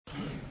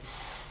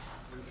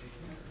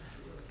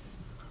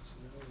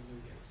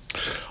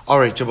All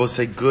right, Jabbo,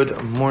 say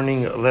good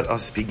morning. Let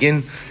us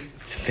begin to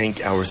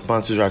thank our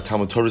sponsors, our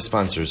Talmud Torah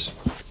sponsors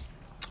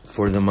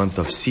for the month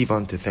of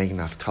Sivan, to thank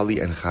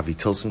Naftali and Chavi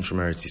Tilson from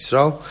Eretz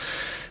Yisrael,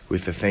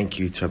 with a thank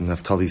you to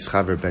Naftali's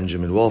Chaver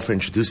Benjamin Wall for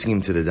introducing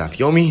him to the Daf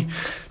Yomi.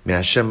 May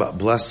Hashem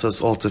bless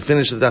us all to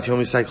finish the Daf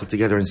Yomi cycle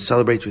together and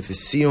celebrate with the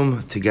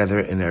Siyum together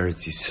in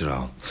Eretz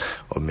Yisrael.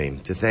 Amen.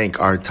 To thank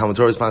our Talmud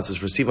Torah sponsors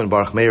for Sivan,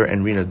 Baruch Meir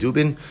and Rina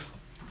Dubin.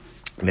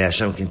 May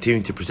Hashem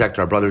continue to protect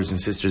our brothers and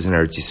sisters in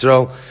Eretz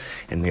Yisrael,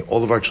 and may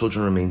all of our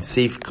children remain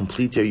safe,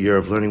 complete their year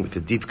of learning with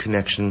a deep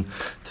connection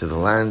to the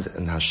land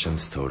and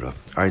Hashem's Torah.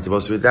 All right,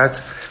 also with that,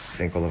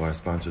 thank all of our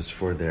sponsors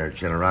for their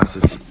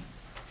generosity.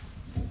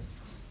 A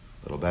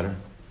little better?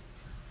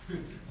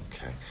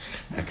 Okay,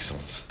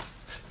 excellent.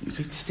 You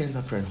could stand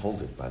up here and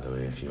hold it, by the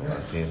way, if you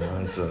want to. You know,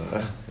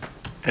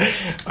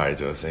 all right,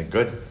 so I was saying,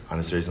 good. On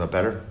a serious note,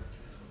 better?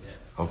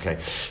 Okay,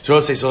 so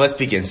I'll say, so let's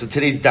begin. So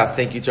today's daf,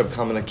 thank you to Rabbi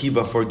Kalman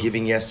Akiva for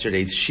giving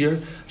yesterday's shir.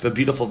 The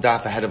beautiful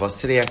daf ahead of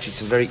us today, actually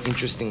some very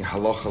interesting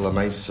halacha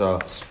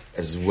lamaisa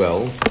as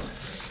well.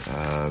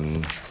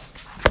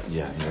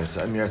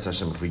 Mirat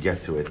Hashem, if we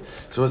get to it.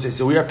 So we'll say,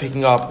 so we are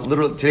picking up,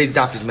 literally, today's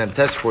daf is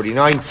Memtes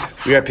 49.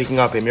 We are picking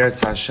up Mirat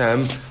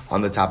Hashem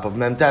on the top of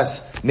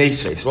Memtes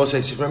Neisvei. So we'll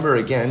say, so remember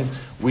again,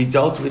 we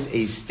dealt with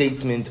a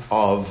statement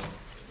of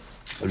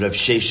Rav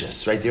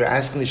Sheshes, right? They were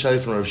asking the Shali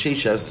from Rav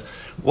Sheshes,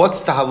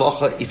 what's the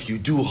halacha if you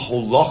do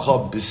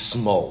holacha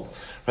bismol?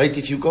 Right?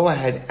 If you go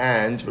ahead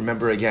and,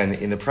 remember again,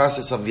 in the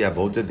process of the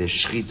avodah, there's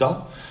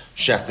shchita,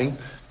 shechting,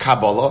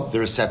 Kabbalah, the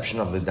reception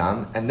of the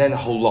dam, and then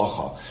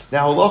holacha.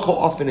 Now, holacha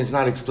often is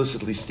not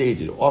explicitly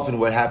stated. Often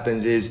what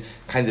happens is,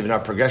 kind of in our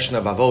progression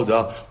of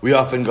avodah, we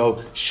often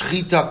go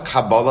shchita,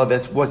 Kabbalah,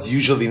 that's what's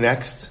usually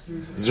next,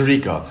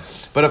 zrika.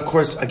 But of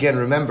course, again,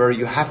 remember,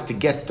 you have to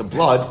get the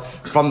blood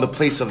from the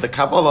place of the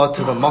Kabbalah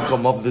to the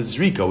makom of the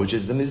zrika, which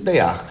is the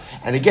mizbeach.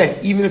 And again,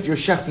 even if you're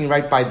shechting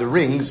right by the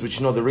rings, which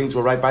you know the rings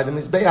were right by the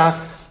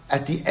mizbeach,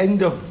 at the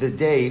end of the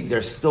day,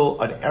 there's still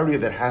an area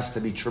that has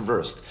to be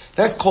traversed.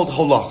 That's called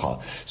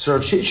holacha. So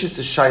Rav Sheshes'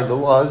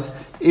 shaila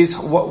is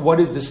what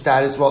is the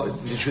status? Well,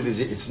 the truth is,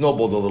 it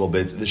snowballed a little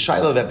bit. The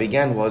shaila that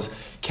began was,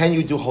 can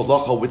you do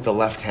holacha with the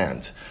left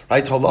hand?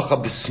 Right?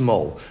 Holacha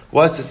bismol.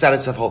 What's the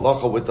status of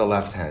holacha with the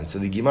left hand? So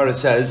the Gemara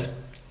says,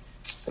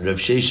 Rav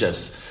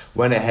Sheshes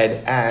went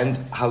ahead and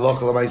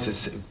halacha l'maisa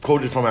is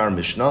quoted from our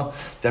Mishnah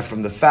that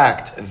from the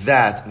fact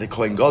that the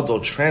Kohen Gadol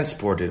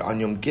transported on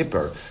Yom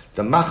Kippur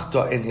the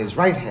machta in his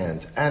right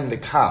hand and the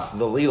kaf,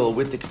 the ladle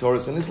with the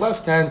ketores in his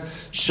left hand,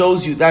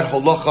 shows you that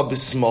holacha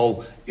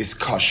b'smol is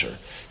kosher.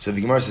 So the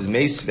Gemara says,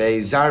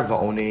 Meisvei zar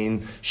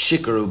va'onein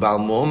shikaru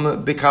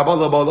balmum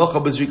b'kabbalah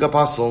ba'holacha b'zrika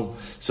pasel.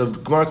 So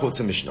Gemara quotes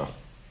a Mishnah.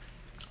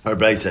 Or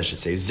Braisa should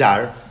say,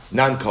 zar,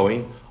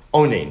 non-Kohen,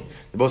 onein.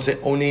 They both say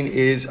onein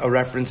is a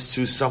reference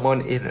to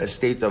someone in a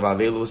state of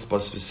avelus, but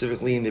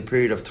specifically in the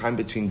period of time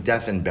between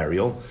death and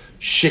burial.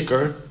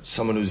 Shikar,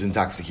 someone who's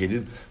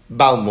intoxicated.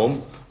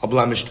 Balmum, a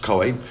blemished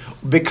Kohen.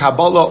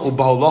 B'kabbalah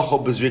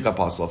u'ba'holacha b'zrika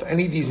pasel. If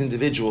any of these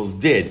individuals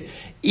did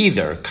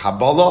either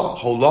Kabbalah,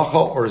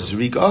 holacha, or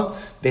zrika,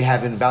 they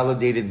have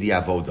invalidated the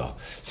avodah.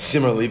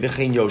 Similarly,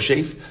 v'chein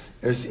yoshev.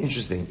 It's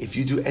interesting. If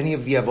you do any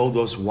of the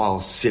avodos while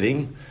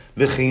sitting,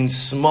 v'chein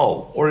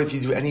small, or if you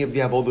do any of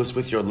the avodos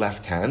with your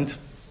left hand,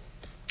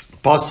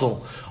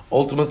 pasel.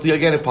 Ultimately,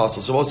 again, a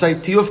pasel. So we'll say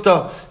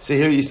tiyufta. So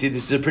here you see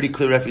this is a pretty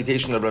clear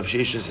refutation of Rav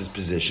Sheshes'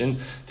 position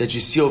that you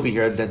see over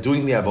here that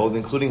doing the avod,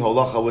 including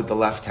holacha with the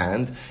left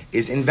hand,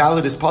 is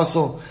invalid as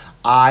pasel.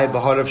 I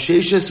bahar Rav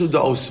Sheshes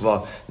uda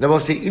osva. Now we'll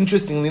say,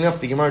 interestingly enough,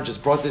 the Gemara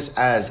just brought this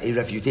as a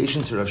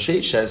refutation to Rav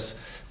Sheshes,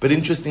 but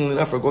interestingly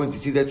enough, we're going to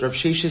see that Rav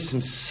Sheshes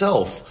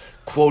himself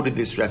quoted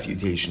this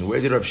refutation.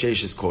 Where did Rav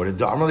Sheshes quote it?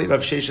 Da'amali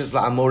Rav Sheshes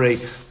la'amore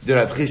de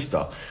Rav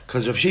Chisda.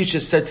 Because Rav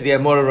Sheshes said to the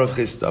Amore Rav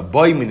Chisda,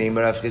 Boy minei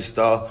Rav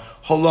Chisda,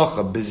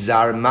 holacha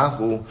bizar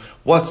mahu.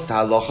 What's the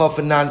halacha?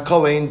 For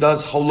non-Kohen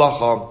does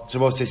holacha. So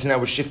we'll say, so now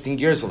we're shifting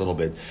gears a little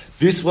bit.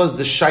 This was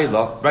the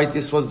shaila, right?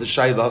 This was the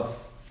shaila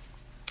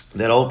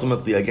that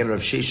ultimately, again, Rav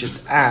Sheshes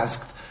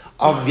asked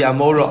of the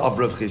Amora of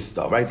Rav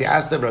Chisda, right? They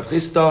asked of Rav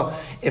Chisda,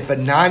 if a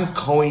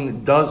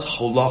non-Kohen does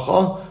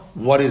holacha,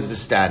 what is the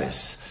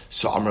status?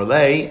 So Amar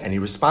Lei, and he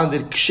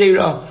responded,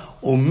 Kshera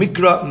o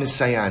mikra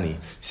nisayani.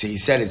 So he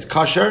said it's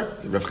kosher.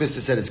 Rav Chisda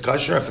said it's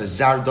kosher if a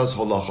zar does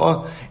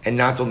holacha, and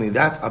not only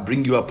that, I'll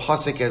bring you a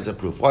pasuk as a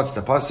proof. What's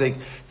the pasuk?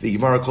 The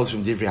Gemara quotes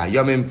from Divrei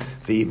Hayamim,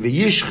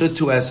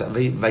 v'yishchatu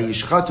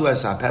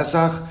es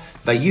ha-pesach,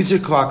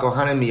 v'yizirku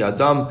ha-kohanim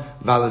miyadam,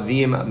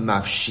 v'alavim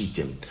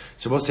mafshitim.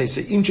 So we'll say,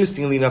 so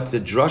interestingly enough, the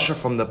drasha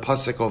from the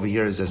pasuk over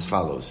here is as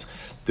follows.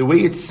 The way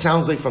it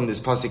sounds like from this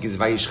pasuk is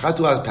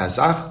v'yishchatu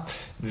ha-pesach,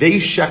 they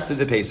shechted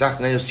the Pesach,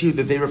 and you'll see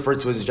that they refer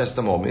to as in just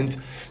a moment.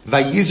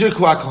 Vayizirku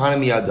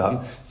ha-kohanim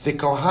miyadam. The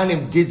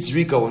Kohanim did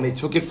zrika when they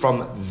took it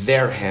from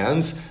their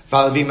hands.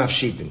 V'alavim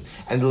afshitim,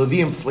 and the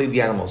Levim flayed the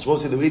animals. We'll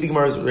say the way the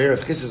Gemara's rare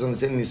of Chis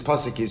understanding this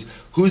pasuk is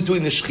who's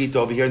doing the shechita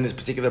over here in this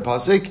particular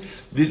pasuk.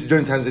 This is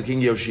during times of King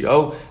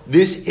Yoshio.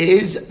 This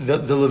is the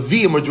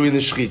Levim are doing the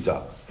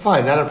shechita.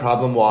 Fine, not a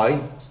problem.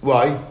 Why?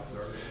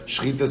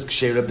 shchita is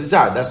ksheira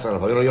bizar. That's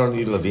not a you don't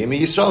need Levim.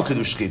 Yisrael could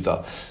do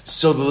shchita.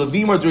 So the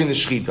Levim are doing the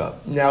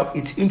shchita. Now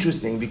it's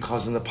interesting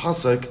because in the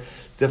pasuk,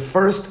 the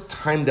first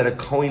time that a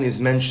Kohen is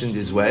mentioned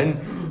is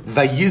when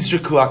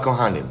vayizriku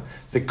hakohanim.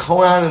 The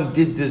Kohanim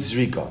did the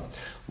zrika,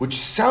 which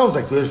sounds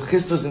like the way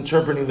Chisda is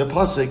interpreting the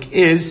pasuk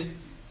is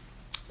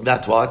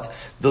that what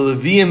the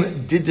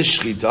Levim did the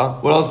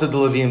shchita. What else did the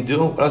Levim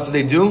do? What else did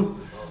they do?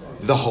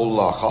 The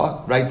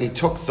holacha, right? They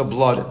took the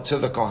blood to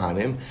the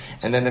Kohanim,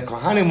 and then the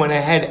Kohanim went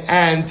ahead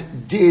and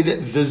did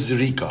the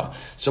zrika.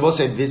 So we'll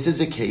say this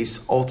is a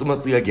case,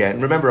 ultimately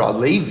again, remember, a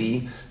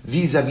Levi,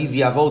 vis-a-vis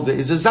the avoda,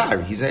 is a zar.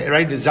 He's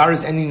right, the zar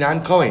is any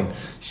non-Kohen.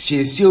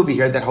 See over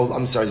here that,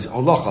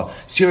 holacha.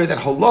 See over that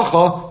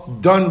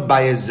holacha, done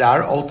by a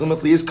zar,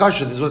 ultimately is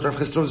kasher. This is what Rav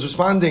Chisda was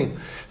responding.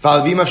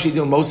 V'alvim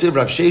avshidim mosiv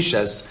Rav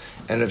Sheshes,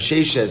 and Rav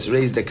Sheshes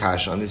raised the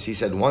kash on this. He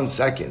said, 1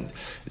 second.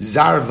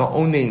 Zar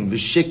va'onim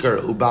v'shikr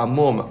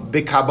u'ba'amum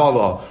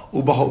b'kabbalah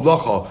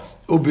u'ba'holacha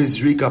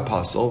u'b'zrika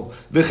pasel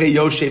v'chei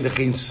yoshe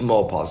v'chein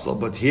small pasel.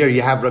 But here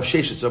you have Rav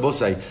Sheshes,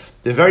 Rabosai,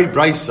 the very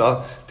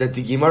brisa that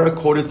the Gemara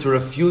quoted to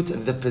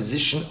refute the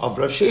position of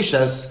Rav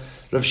Sheshes.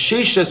 Rav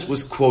Sheshes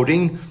was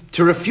quoting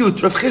to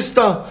refute Rav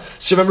Chisda.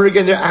 So remember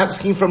again, they're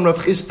asking from Rav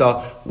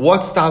Chisda,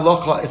 what's the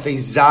halacha if a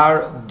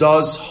zar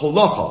does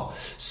holacha?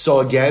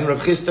 So again,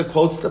 Rav Chisda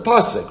quotes the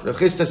pasuk. Rav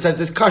Chisda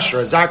says it's kasher,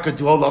 a zar could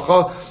do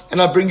holacha,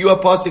 and I'll bring you a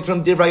pasuk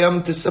from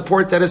Divrayim to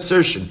support that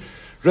assertion.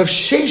 Rav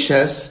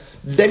Sheshes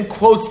then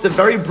quotes the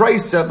very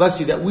brisa, bless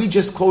you, that we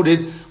just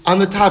quoted on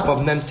the top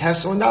of Mem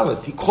Tes and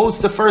Aleph. He quotes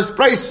the first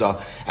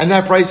brisa, and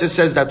that brisa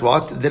says that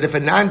what? That if a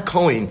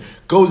non-Kohen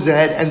goes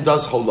ahead and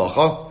does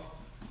holacha,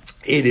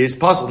 it is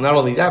possible. Not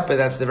only that, but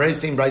that's the very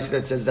same brisa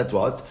that says that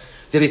what?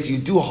 That if you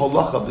do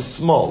halacha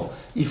b'small,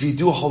 if you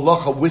do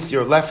halacha with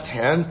your left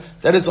hand,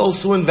 that is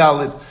also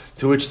invalid.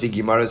 To which the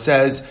Gemara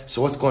says,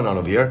 so what's going on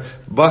over here?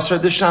 Basra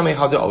deshame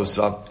hada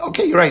osa.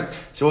 Okay, you're right.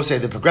 So we'll say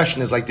the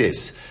progression is like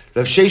this.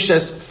 Rav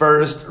Sheshes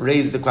first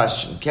raised the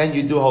question, can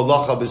you do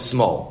halacha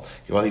b'small?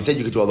 Well, he said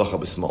you could do halacha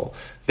b'small.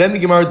 Then the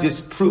Gemara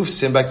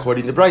disproves him by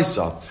quoting the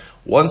brisa.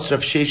 Once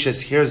Rav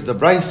Sheshes hears the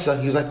brisa,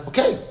 he's like,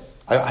 okay,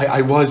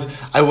 I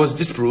was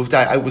disproved.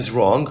 I was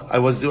wrong. I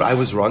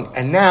was wrong.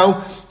 And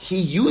now he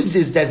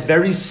uses that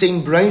very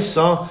same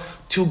brisa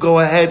to go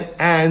ahead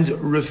and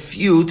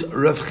refute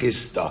Rav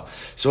Chisda.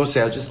 So I'll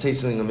just tell you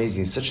something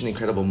amazing. Such an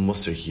incredible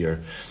musar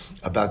here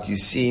about, you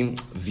see,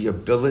 the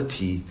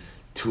ability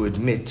to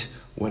admit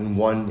when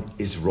one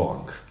is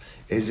wrong.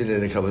 Isn't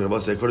it incredible?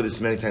 I quoted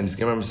this many times.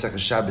 Gemara Masechah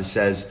Shabbos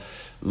says,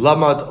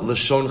 "Lamad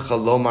lashon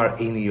chalomar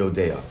eini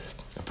yodea."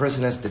 A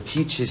person has to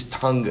teach his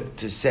tongue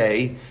to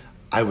say,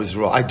 I was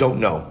wrong. I don't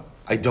know.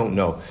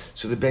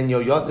 So the Ben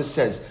Yoyada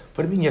says,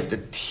 what do you mean you have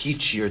to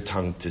teach your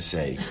tongue to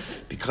say?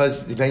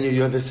 Because the Ben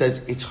Yoyada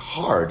says it's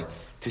hard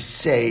to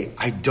say,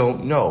 I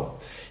don't know.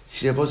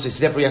 So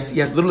therefore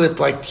you literally have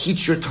to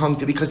teach your tongue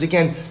to, because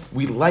again,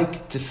 we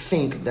like to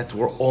think that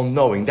we're all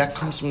knowing. That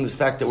comes from the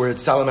fact that we're at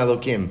Salam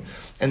Elokim.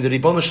 And the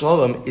Ribono Shel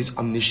Olam is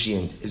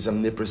omniscient, is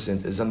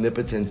omnipresent, is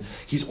omnipotent.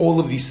 He's all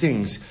of these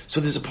things. So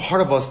there's a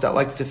part of us that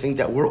likes to think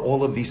that we're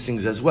all of these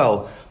things as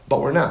well,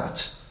 but we're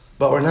not.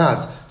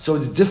 So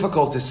it's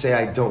difficult to say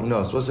I don't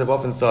know. So I've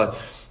often thought,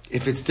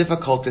 if it's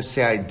difficult to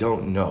say I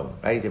don't know,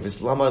 right? If it's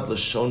lamad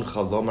lashon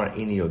chalomar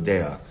ini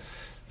yodea,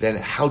 then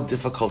how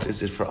difficult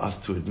is it for us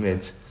to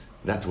admit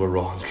that we're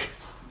wrong?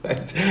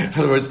 Right? In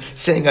other words,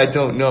 saying I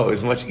don't know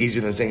is much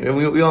easier than saying,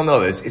 we all know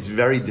this, it's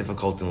very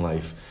difficult in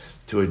life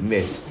to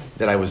admit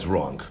that I was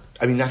wrong.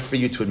 I mean, not for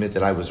you to admit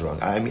that I was wrong.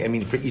 I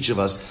mean for each of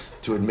us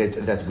to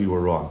admit that we were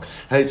wrong.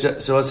 Right?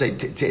 So let's say,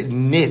 to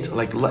admit,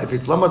 if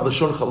it's lamad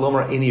lashon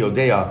chalomar ini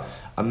yodea,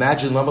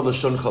 imagine lamad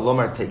lashon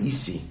chalomar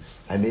ta'isi.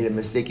 I made a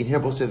mistake in here,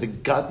 but say the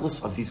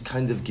godless of these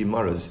kind of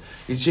gemaras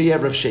is here you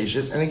have Rav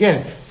Sheshes, and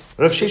again,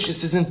 Rav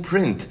Sheshes is in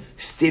print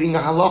stating a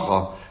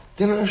halacha.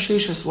 Then Rav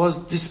Sheshes was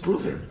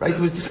disproven, right?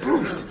 He was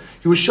disproved.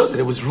 He was showed that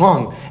it was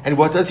wrong. And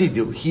what does he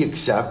do? He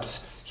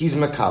accepts, he's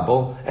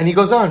makabel, and he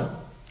goes on.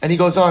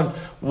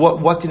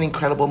 What an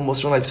incredible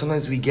Muslim life.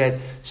 Sometimes we get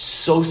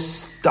so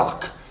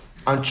stuck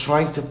on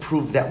trying to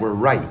prove that we're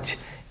right,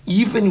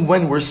 even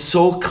when we're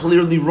so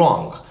clearly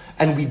wrong,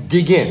 and we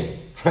dig in,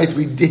 right?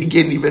 We dig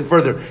in even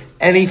further.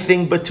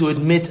 Anything but to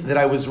admit that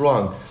I was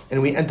wrong.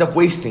 And we end up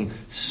wasting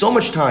so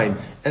much time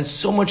and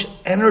so much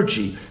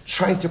energy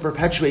trying to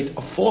perpetuate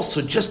a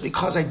falsehood just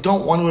because I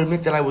don't want to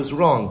admit that I was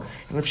wrong.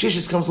 And if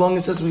Sheshes comes along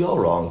and says, we're all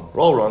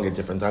wrong at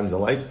different times in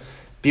life,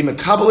 be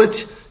makabel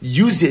it,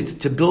 use it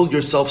to build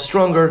yourself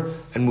stronger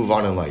and move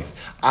on in life.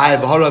 So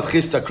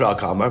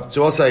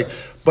I'll say,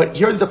 but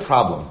here's the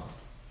problem,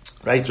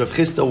 right? Rav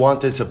Chisda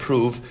wanted to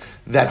prove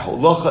that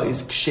holacha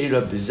is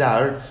ksheira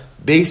bizar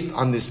based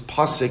on this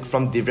pasuk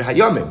from Divrei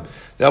Hayamim.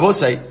 I will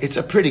say it's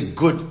a pretty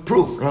good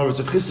proof. In other words,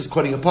 Rav Chisda is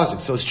quoting a pasuk,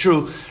 so it's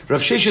true.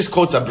 Rav Sheshes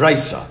quotes a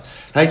brisa,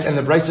 right? And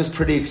the brisa is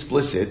pretty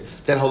explicit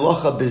that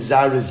halacha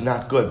bizar is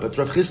not good. But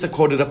Rav Chisda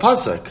quoted a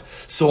pasuk.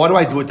 So what do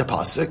I do with the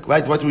pasuk?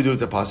 Right? What do we do with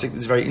the pasuk?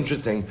 It's very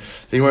interesting.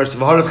 The Gemara says,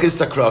 "V'harav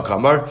Chisda kra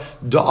kamar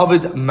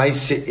da'avid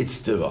ma'aseh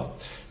itztiva."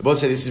 I will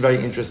say this is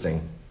very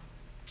interesting.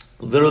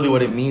 Literally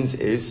what it means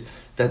is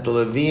that the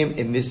Levium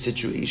in this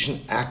situation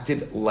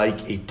acted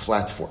like a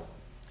platform.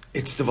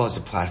 It's the was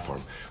a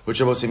platform,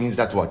 which also means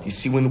that what? You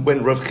see, when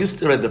Rav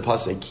Chisda read the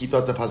pasuk, he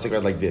thought the pasuk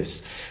read like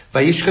this: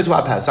 Vayishchetu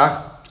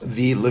HaPesach,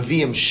 the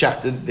Levium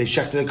shechted the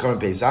Korban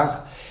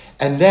Pesach,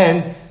 and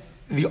then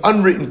the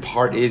unwritten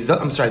part is,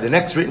 the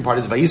next written part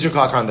is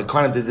Vayizrika HaKohanim, the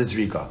Kohanim did this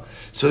Rika.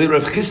 So the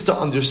Rav Chisda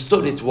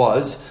understood it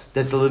was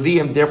that the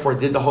Levium therefore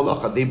did the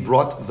holacha. They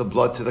brought the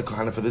blood to the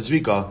Kohanim for the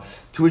Zrika,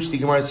 to which the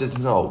Gemara says,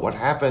 no, what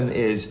happened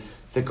is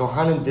the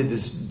Kohanim the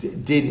Levium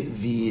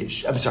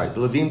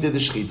did the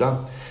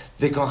Shechita,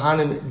 the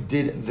Kohanim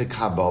did the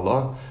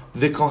Kabbalah,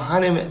 the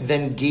Kohanim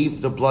then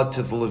gave the blood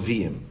to the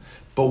Levium.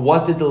 But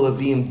what did the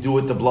Levium do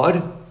with the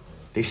blood?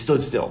 They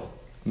stood still.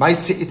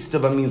 Ma'aseh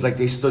Itztava means like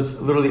they stood,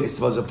 literally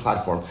Itztava is a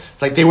platform.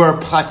 It's like they were a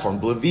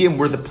platform. The Levium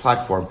were the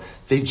platform.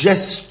 They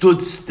just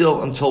stood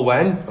still until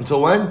when?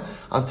 Until when?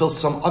 Until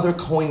some other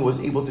Kohen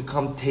was able to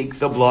come take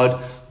the blood,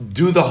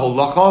 do the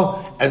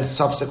holacha, and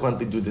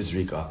subsequently do the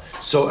zrika.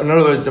 So in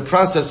other words, the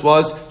process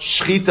was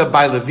Shechita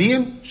by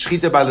Levium,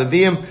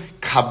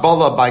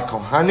 Kabbalah by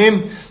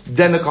Kohanim.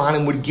 Then the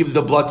Kohanim would give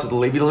the blood to the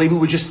Levi. The Levi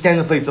would just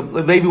stand in place. The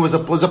Levi was a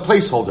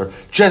placeholder.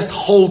 Just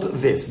hold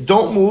this.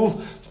 Don't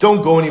move.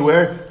 Don't go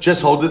anywhere.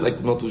 Just hold it, like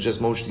Milton was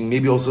just motioning.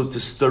 Maybe also to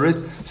stir it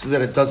so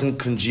that it doesn't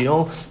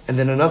congeal. And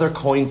then another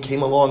Kohen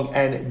came along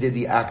and did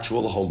the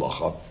actual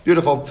holacha.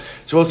 Beautiful.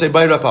 So we'll say,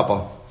 bye, Rav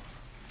Papa.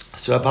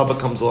 So Rav Papa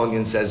comes along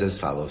and says as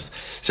follows.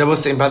 So I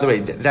was saying, by the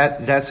way,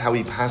 that's how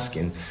we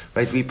paskin,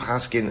 right? We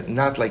paskin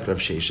not like Rav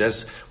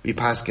Sheshes. We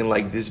paskin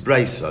like this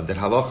brisa, that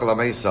halacha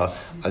lamaisa,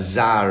 a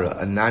zar,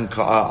 a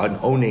nanka, an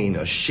onein,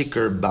 a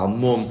shikr,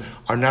 balmum,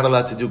 are not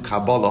allowed to do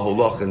kabbalah,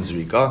 holacha, and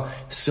zrika.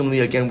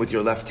 Similarly, again, with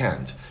your left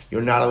hand.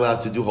 You're not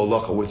allowed to do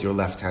holacha with your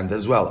left hand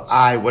as well.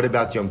 What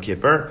about Yom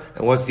Kippur?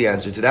 And what's the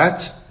answer to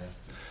that?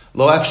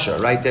 Lo efshar,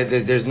 right?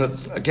 There's no,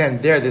 again,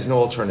 there's no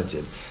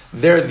alternative.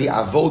 There, the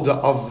avoda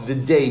of the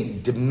day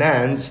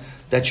demands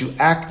that you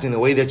act in a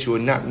way that you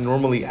would not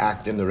normally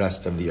act in the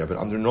rest of the year. But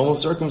under normal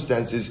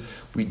circumstances,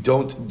 we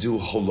don't do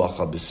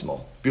holacha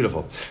b'smol.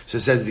 Beautiful. So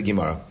it says the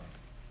Gemara.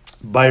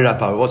 By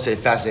Rapa, we'll say a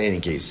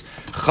fascinating case.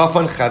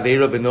 Chafan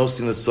chaveira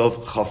v'nosin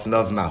l'sof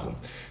chafnav mahu.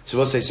 So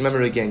we'll say, so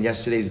remember again,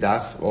 yesterday's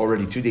daf,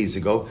 already 2 days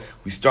ago,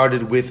 we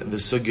started with the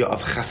sugya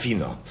of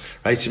chafina.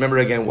 Right? So remember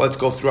again, let's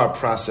go through our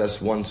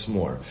process once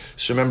more.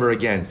 So remember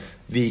again,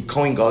 the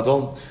Kohen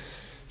Gadol,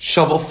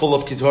 shovel full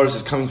of ketoros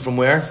is coming from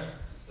where?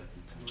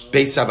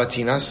 Beis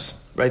Avatinas.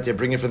 Right? They're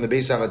bringing it from the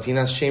Beis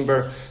Avatinas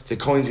chamber. The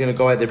Kohen's going to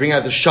go ahead. They bring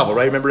out the shovel,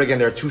 right? Remember again,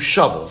 there are two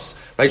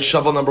shovels. Right?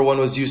 Shovel number one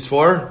was used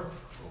for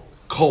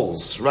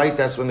coals, right?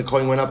 That's when the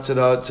Kohen went up to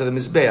the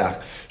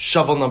Mizbeach.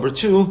 Shovel number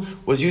two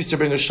was used to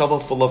bring a shovel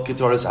full of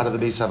ketoros out of the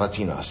Beis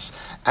Avatinas.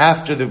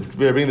 After they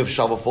bring the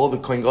shovel full, the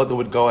Kohen Gadol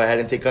would go ahead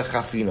and take a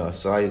chafina.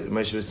 So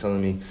Moshe was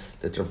telling me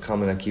that Rav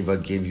Kalman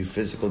Akiva gave you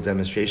physical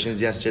demonstrations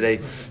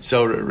yesterday.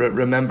 So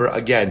remember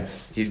again,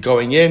 he's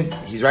going in,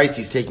 he's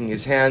taking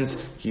his hands,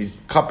 he's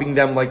cupping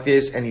them like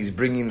this, and he's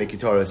bringing the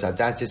ketoros out.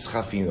 That's his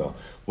chafina.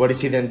 What is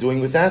he then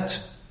doing with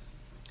that?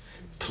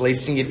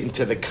 Placing it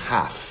into the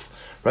kaf.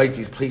 Right,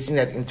 he's placing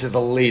that into the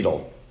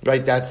ladle.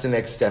 Right, that's the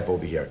next step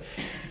over here.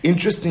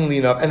 Interestingly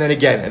enough, and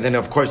then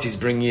of course he's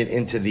bringing it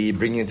into the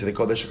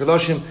Kodesh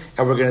HaKadoshim,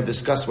 and we're going to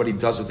discuss what he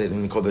does with it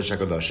in the Kodesh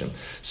HaKadoshim.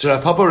 So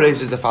Rav Papa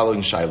raises the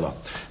following shaila: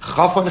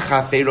 Chafan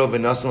chafeiro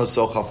v'nasan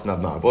l'sochaf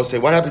navmar. We'll say,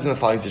 what happens in the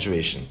following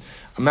situation?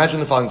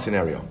 Imagine the following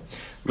scenario.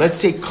 Let's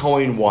say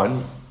Kohen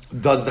 1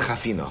 does the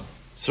chafina.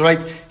 So right,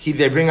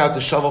 they bring out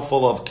the shovel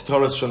full of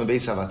ketoros from the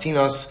Beis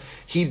Avatinas.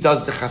 He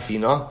does the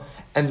chafina.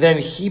 And then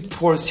he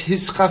pours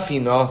his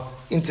chafina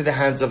into the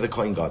hands of the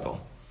Kohen Gadol.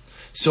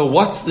 So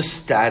what's the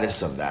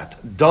status of that?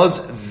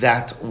 Does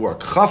that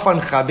work?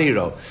 Chafan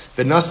chaveiro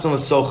v'nasan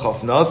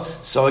l'sochaf nav.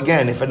 So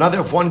again, if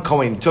one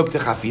Kohen took the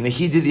chafina,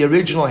 he did the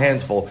original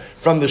handful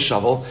from the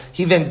shovel,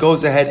 he then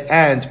goes ahead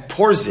and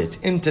pours it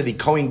into the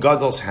Kohen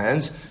Gadol's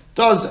hands.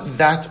 Does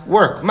that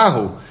work?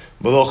 Mahu.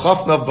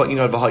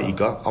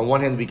 On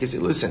one hand, we can say,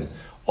 listen,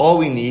 all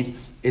we need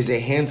is a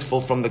handful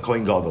from the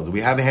Kohen Gadol. Do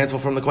we have a handful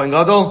from the Kohen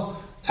Gadol?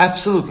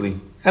 Absolutely.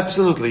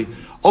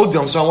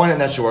 Odilm, so on one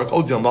hand that should work.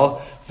 Odilm,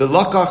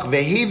 v'lakach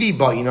vehevi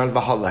ba'inan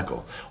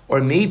v'haleko.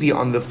 Or maybe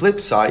on the flip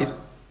side,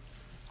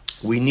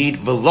 we need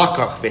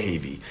v'lakach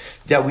vehevi.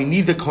 That we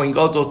need the Kohen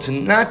Gadol to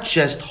not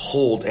just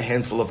hold a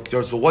handful of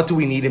ketoros, but what do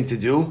we need him to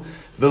do?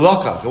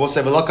 V'lakach. We'll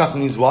say v'lakach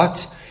means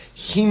what?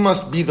 He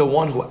must be the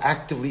one who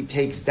actively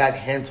takes that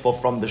handful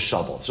from the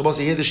shovel. So we'll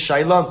say here the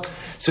shaila.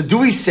 So do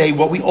we say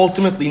what we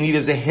ultimately need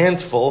is a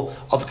handful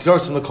of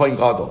ketoros from the Kohen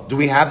Gadol? Do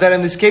we have that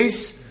in this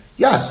case?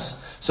 Yes.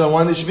 So on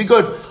one hand, it should be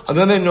good. On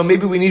the other hand, no,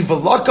 maybe we need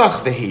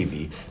v'lakach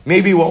vehevi.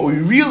 Maybe what we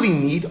really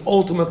need,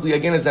 ultimately,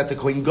 again, is that the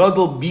Kohen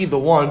Gadol be the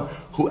one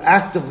who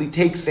actively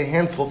takes the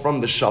handful from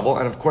the shovel,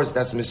 and of course,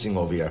 that's missing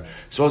over here.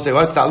 So we'll say,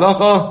 what's the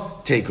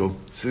halacha? Teku.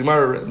 So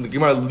the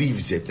Gemara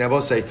leaves it. Now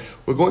we'll say,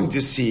 we're going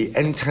to see,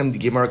 anytime the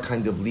Gemara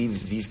kind of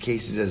leaves these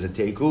cases as a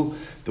teku,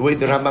 the way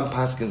the Rambam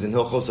paskins in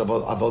Hilchos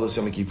Avodas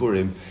Yom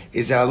Kippurim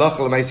is that halacha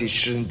l'maisi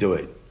shouldn't do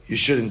it. You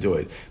shouldn't do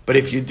it. But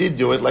if you did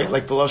do it,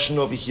 like the Lashon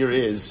over here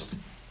is,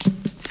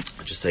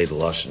 I'll just say the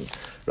Lashon,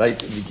 right?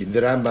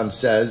 The Rambam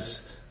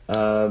says,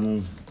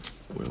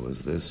 where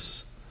was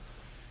this?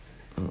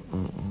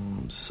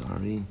 I'm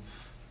sorry.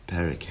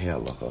 Perek Hei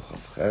Halacha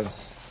Chaf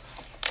Ches.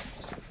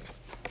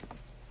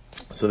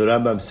 So the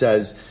Rambam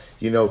says,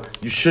 you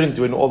shouldn't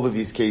do it in all of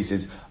these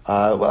cases.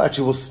 I'll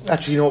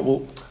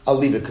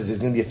leave it because there's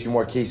going to be a few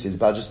more cases,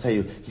 but I'll just tell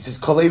you. He says,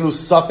 Kalelu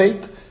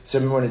Safek. So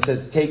remember when it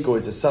says Teiko,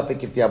 it's a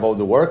Safek if the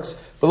avoda works.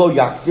 V'lo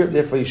Yaktir,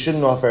 therefore you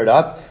shouldn't offer it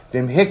up.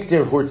 V'im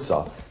Hiktir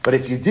Hurtza. But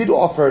if you did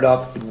offer it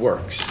up, it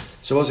works.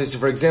 So we'll say,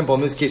 for example,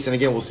 in this case, and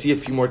again, we'll see a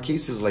few more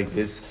cases like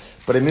this,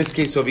 but in this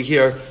case over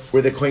here,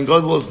 where the Kohen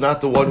Gadol is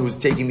not the one who's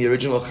taking the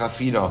original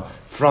chafina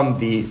from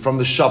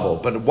the shovel,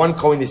 but one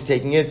Kohen is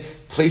taking it,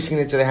 placing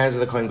it into the hands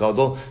of the Kohen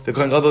Gadol. The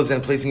Kohen Gadol is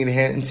then placing it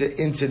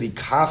into the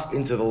kaf,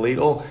 into the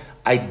ladle.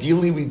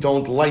 Ideally, we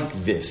don't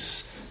like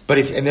this,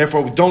 and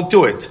therefore we don't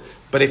do it.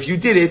 But if you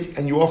did it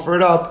and you offer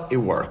it up, it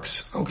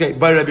works. Okay,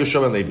 by Rabbi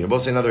Yehoshua ben Levi. We'll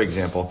say another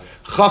example.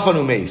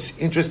 Chafanu meis,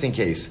 interesting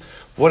case.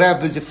 What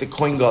happens if the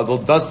Kohen Gadol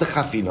does the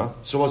chafina?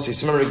 So we'll say,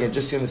 remember again,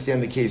 just to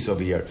understand the case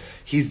over here.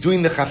 He's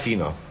doing the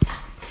chafina,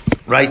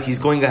 right? He's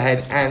going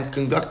ahead and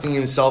conducting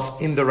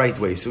himself in the right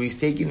way. So he's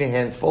taking a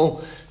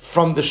handful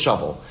from the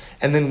shovel.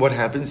 And then what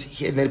happens?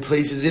 He then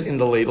places it in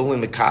the ladle,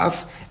 in the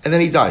kaf, and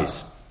then he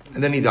dies.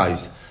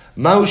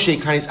 Ma'u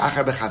sheikanis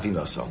achar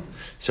b'chafinaso.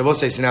 So we'll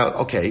say, so now,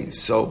 okay,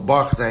 so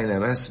Baruch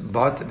Emes,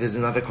 but there's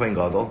another Kohen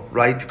Gadol,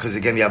 right? Because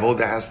again, the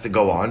avoda has to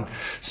go on.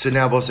 So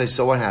now we'll say,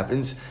 so what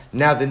happens?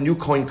 Now the new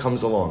Kohen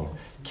comes along.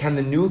 Can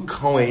the new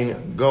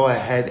Kohen go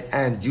ahead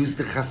and use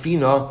the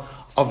chafina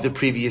of the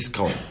previous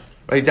Kohen?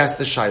 Right, that's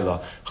the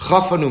shaila.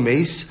 Chafanu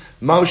meis,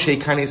 ma'u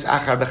sheikanis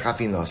achar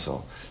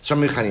b'chafinaso. So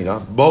Rabbi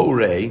Chanina,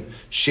 bo'urei,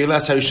 sheila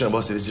sarishon,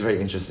 we'll say, this is very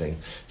interesting.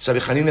 So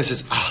Rabbi Chanina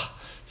says,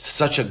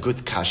 such a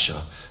good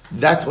kasha.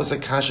 That was a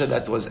kasha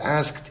that was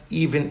asked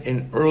even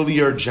in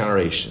earlier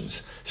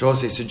generations. So I'll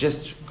say, so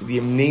just the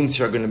names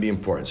here are going to be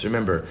important. So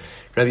remember,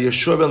 Rabbi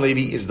Yehoshua ben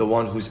Levi is the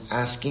one who's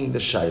asking the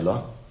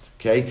shaila.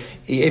 Okay,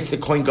 if the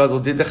Kohen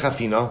Gadol did the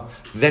chafina,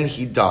 then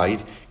he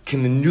died.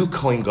 Can the new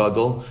Kohen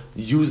Gadol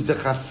use the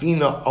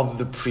chafina of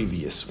the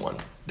previous one?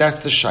 That's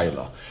the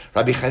shaila.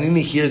 Rabbi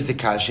Chanina hears the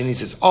kasha and he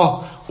says,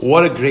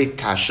 what a great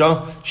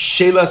kasha.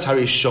 Sheilas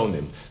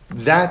harishonim.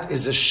 That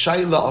is a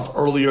shaila of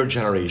earlier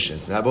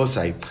generations. Now,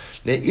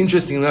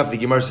 interesting enough, the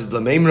Gemara says,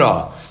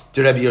 L'meimra,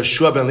 to Rabbi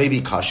Yehoshua ben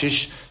Levi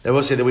kashish. They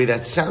will say the way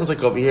that sounds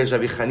like over here is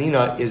Rabbi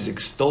Chanina is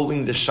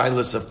extolling the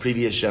shailas of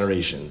previous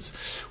generations,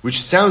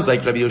 which sounds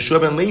like Rabbi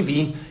Yehoshua ben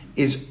Levi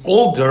is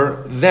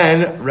older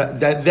than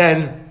Rabbi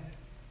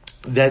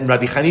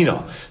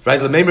Chanina, right?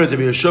 The member of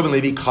Rabbi Yehoshua ben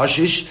Levi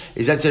kashish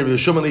is that Rabbi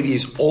Yehoshua ben Levi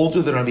is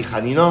older than Rabbi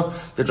Chanina.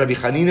 That Rabbi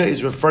Chanina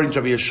is referring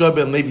to Rabbi Yehoshua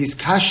ben Levi's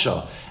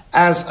kasha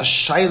as a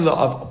shaila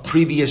of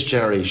previous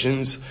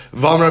generations.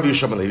 Vam Rabbi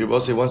Yehoshua ben Levi. We'll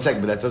say one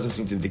second, but that doesn't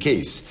seem to be the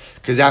case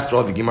because after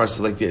all, the Gemara is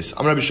like this: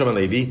 Am Rabbi Yehoshua ben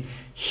Levi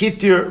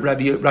hitir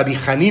Rabbi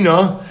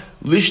Chanina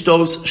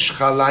lishtos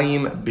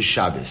shchalayim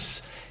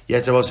b'Shabbos.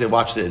 Yet I will say,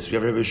 watch this. We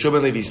have Rabbi Yehoshua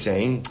ben Levi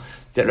saying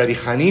that Rabbi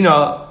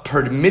Chanina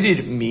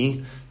permitted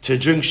me to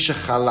drink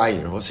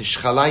shechalayim. We'll say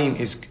shechalayim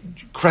is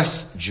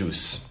cress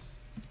juice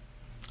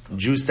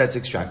that's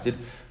extracted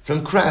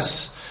from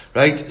cress.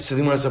 Right? So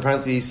the Gemara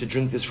apparently used to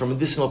drink this for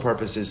medicinal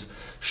purposes.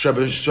 So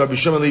Rabbi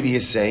Yehoshua ben Levi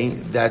is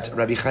saying that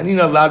Rabbi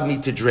Chanina allowed me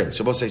to drink.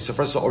 So we'll say, so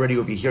first of all, already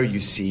over here you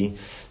see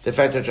the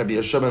fact that Rabbi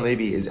Yehoshua ben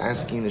Levi is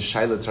asking the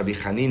shaila to Rabbi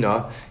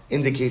Chanina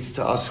indicates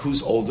to us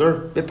who's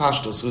older.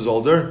 Bepashtos, who's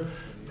older?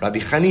 Rabbi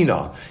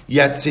Chanina.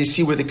 Yet they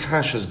see where the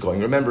kasha is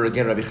going. Remember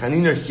again, Rabbi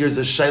Chanina hears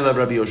the shaila of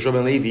Rabbi Yehoshua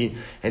ben Levi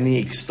and he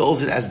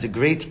extols it as the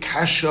great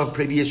kasha of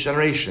previous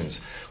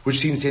generations, which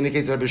seems to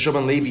indicate that Rabbi Yehoshua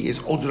ben Levi is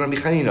older than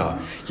Rabbi Chanina.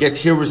 Yet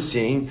here we're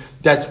seeing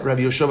that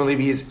Rabbi Yehoshua ben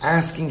Levi is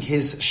asking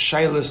his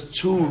shailas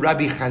to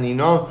Rabbi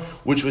Chanina,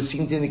 which would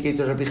seem to indicate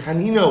that Rabbi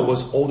Chanina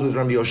was older than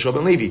Rabbi Yehoshua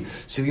ben Levi.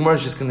 So the Gemara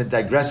is just going to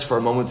digress for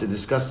a moment to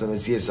discuss the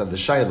Messias of the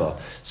shaila.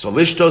 So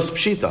lishtos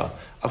pshita.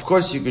 Of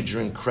course you could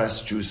drink cress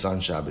juice on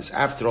Shabbos.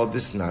 After all,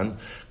 this nan,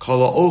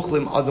 kala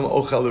ochlim adam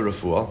ochel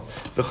refuah,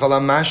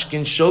 v'chala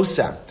mashkin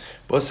shosa.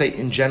 We'll say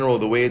in general,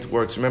 the way it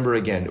works, remember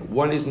again,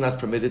 one is not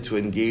permitted to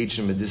engage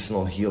in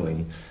medicinal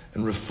healing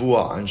and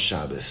refuah on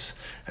Shabbos.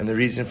 And the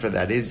reason for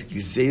that is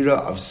gzeira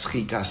of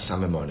schika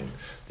samemonim.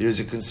 There's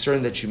a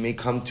concern that you may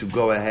come to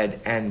go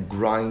ahead and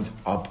grind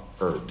up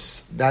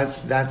herbs. That's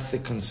the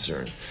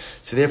concern.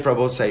 So therefore I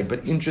will say,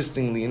 but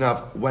interestingly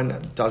enough, when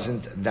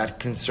doesn't that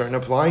concern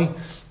apply?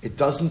 It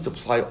doesn't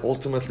apply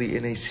ultimately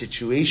in a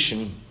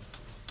situation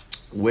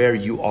where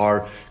you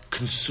are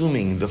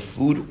consuming the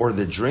food or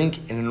the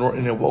drink in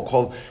a what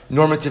called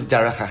normative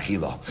derech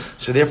achila.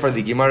 So therefore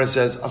the Gemara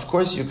says, of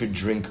course you could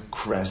drink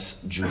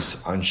cress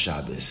juice on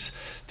Shabbos.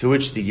 To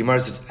which the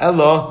Gemara says,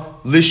 Ella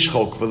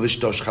lishchok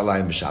v'lishtosh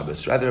chalayim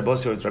b'Shabbos. Rather,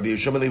 what Rabbi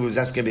Yehoshua ben Levi was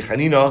asking Rabbi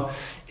Chanina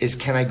is,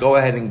 can I go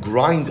ahead and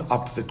grind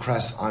up the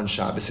cress on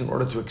Shabbos in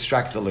order to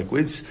extract the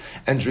liquids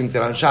and drink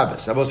that on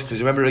Shabbos? Now, because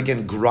remember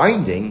again,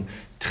 grinding,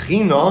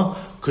 tchina,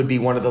 could be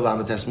one of the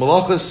Lamates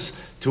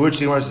Malachas, to which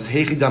the Gemara says,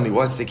 Heichi Dami,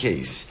 what's the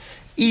case?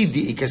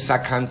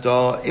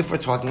 If we're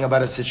talking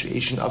about a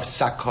situation of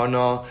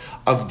sakana,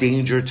 of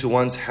danger to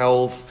one's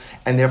health,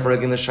 and therefore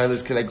again the shaila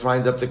is, can I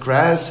grind up the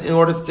grass in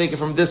order to take it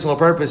for medicinal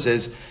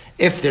purposes?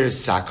 If there is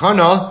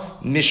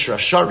sakana, mishra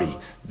shari,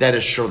 that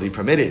is surely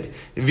permitted.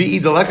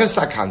 V'idaleka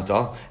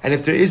sakanta, and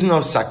if there is no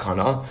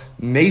sakana,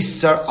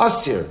 meisar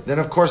asir, then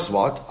of course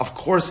what? Of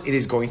course it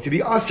is going to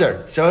be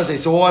asir. So what's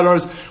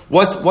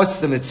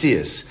the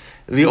metzias?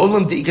 The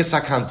olam deika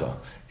sakanta.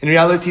 In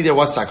reality, there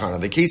was sakana.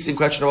 The case in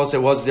question also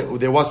was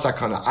there was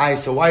sakana.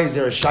 So why is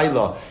there a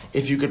shaila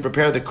if you could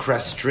prepare the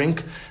cress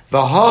drink?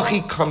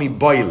 V'hachi kami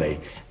boile.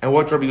 And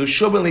what Rabbi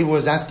Yeshua ben Levi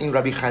was asking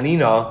Rabbi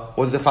Chanina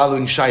was the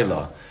following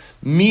shaila.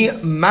 Mi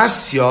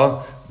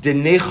masya de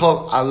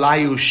nechal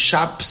alayu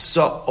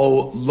shapsa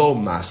o lo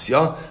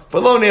masya.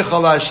 V'lo nechal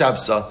ala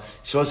shapsa.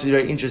 So this is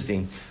very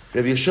interesting.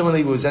 Rabbi Yeshua ben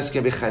Levi was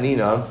asking Rabbi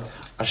Chanina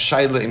a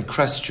shaila in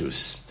cress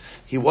juice.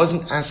 He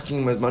wasn't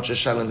asking him as much as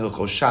Shaila in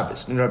Hilchos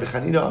Shabbos. I mean, Rabbi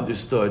Chanina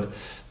understood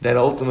that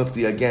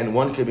ultimately, again,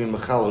 one could be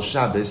Mechal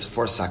Shabbos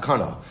for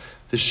sakana.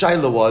 The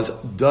Shaila was,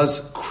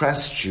 does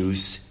cress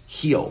juice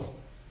heal?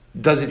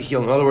 Does it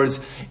heal? In other words,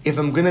 if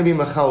I'm going to be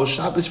Mechal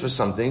Shabbos for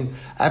something,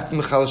 I have to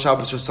be Mechal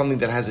Shabbos for something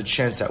that has a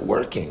chance at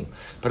working.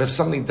 But if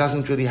something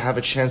doesn't really have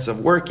a chance of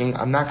working,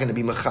 I'm not going to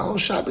be Mechal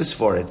Shabbos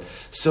for it.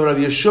 So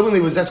Rabbi Yeshua ben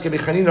Levi was asking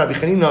Rabbi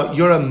Chanina,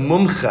 you're a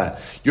mumcha,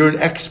 you're an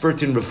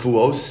expert in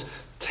refuos.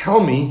 Tell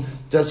me,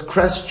 does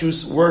cress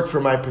juice work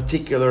for my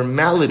particular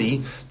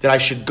malady that I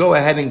should go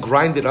ahead and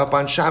grind it up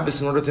on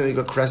Shabbos in order to make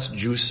a cress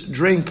juice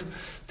drink?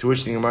 To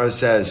which the Gemara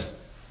says,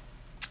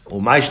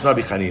 Rabbi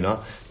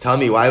Chanina, tell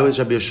me, why was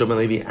Rabbi Yeshua ben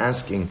Levi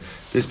asking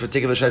this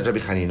particular shayla Rabbi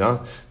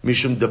Chanina?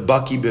 Mishum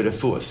debaki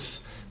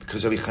b'refuos.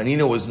 Because Rabbi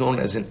Chanina was known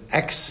as an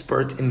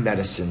expert in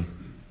medicine.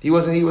 He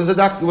was a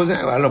doctor, I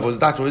don't know if he was a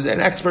doctor, he was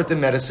an expert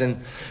in medicine.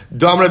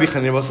 Dam Rabbi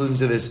Chanina, let's listen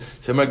to this.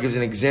 So Gemara gives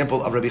an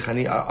example of Rabbi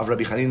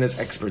Chanina's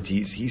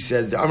expertise. He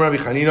says, Dam Rabbi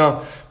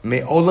Chanina,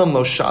 me'olam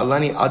lo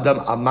sha'alani adam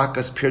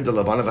amakas pir de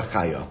lavana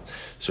v'chaya.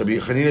 So Rabbi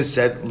Chanina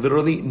said,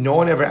 literally, no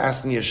one ever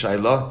asked me a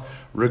shayla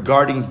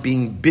regarding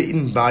being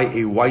bitten by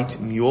a white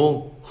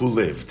mule who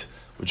lived.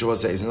 Which I will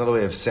say is another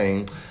way of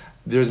saying,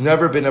 there's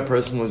never been a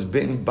person who was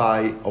bitten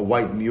by a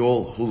white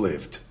mule who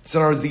lived. So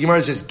in other words, the Gemara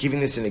is just giving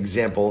this an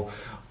example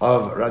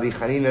of Rabbi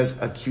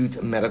Chanina's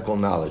acute medical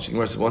knowledge. The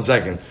Gemara says, 1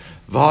 second.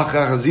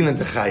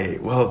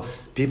 Well,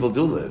 people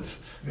do live,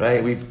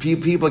 right?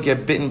 People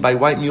get bitten by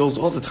white mules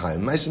all the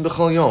time.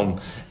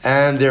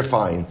 And they're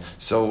fine.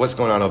 So what's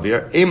going on over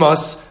here?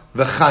 Amos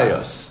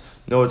v'chayos.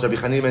 No, what Rabbi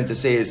Chanina meant to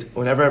say is,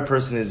 whenever a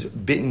person is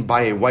bitten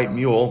by a white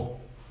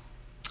mule,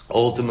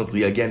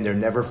 ultimately, again, they're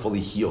never fully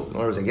healed. In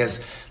other words, I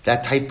guess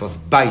that type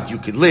of bite you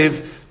could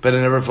live, but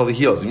it never fully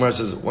heals. The Gemara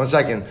says, 1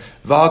 second,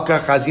 Valka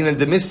chazina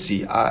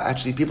demissi.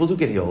 Actually, people do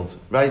get healed,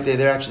 right?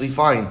 They're actually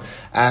fine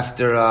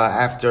after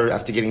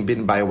getting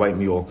bitten by a white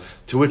mule.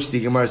 To which the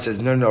Gemara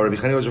says, no, Rabbi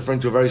Chanina was referring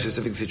to a very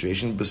specific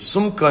situation.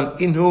 Besumkan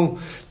inhu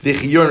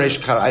v'chiyurnesh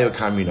karayo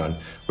karminon.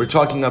 We're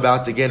talking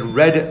about, again,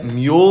 red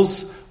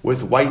mules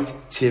with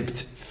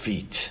white-tipped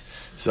feet.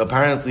 So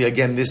apparently,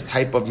 again, this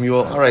type of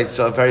mule, alright,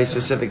 so a very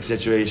specific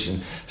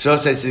situation. So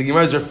the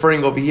Gemara is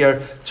referring over here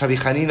to Rabbi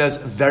Chanina's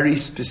very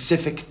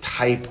specific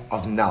type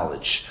of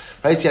knowledge.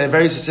 Right? So he had a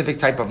very specific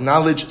type of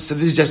knowledge, so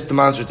this is just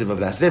demonstrative of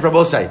that. So therefore,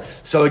 both say.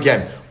 So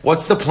again,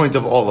 what's the point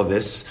of all of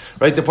this?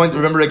 Right? The point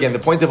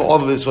of all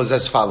of this was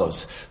as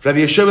follows. Rabbi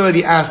Yeshua ben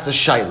Levi asked the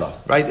Shaila,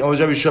 right? What was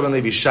Rabbi Yeshua ben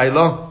Levi's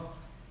Shaila?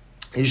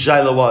 His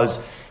Shaila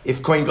was,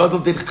 if Kohen Gadol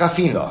did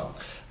chafina,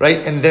 right,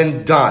 and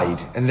then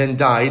died,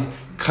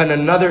 can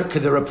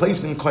the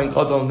replacement Kohen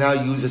Gadol now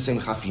use the same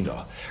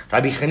chafina?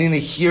 Rabbi Chanina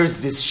hears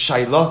this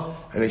shaila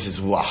and he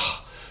says, wow,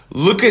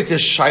 look at the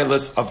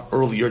shailas of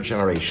earlier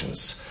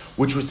generations,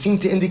 which would seem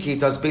to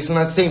indicate us, based on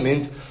that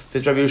statement,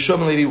 that Rabbi Yeshua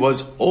ben Levi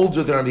was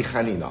older than Rabbi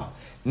Chanina.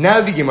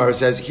 Now the Gemara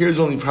says, here's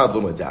the only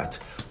problem with that.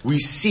 We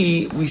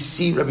see Rabbi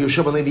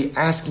Yeshua ben Levi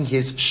asking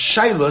his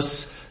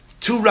shailas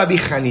to Rabbi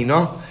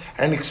Chanina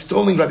and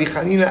extolling Rabbi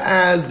Chanina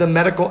as the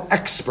medical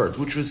expert,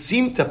 which would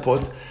seem to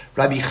put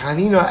Rabbi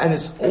Chanina and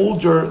is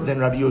older than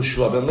Rabbi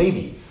Yeshua ben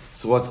Levi.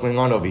 So what's going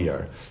on over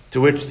here?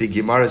 To which the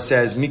Gemara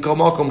says, Mikol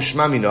Makom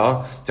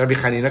Shmamina, Rabbi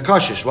Chanina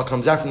Kashish. What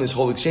comes out from this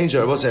whole exchange,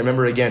 I will say,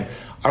 remember again,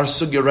 our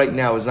sugya right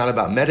now is not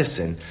about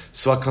medicine.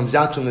 So what comes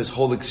out from this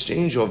whole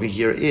exchange over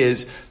here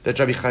is that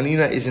Rabbi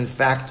Chanina is in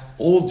fact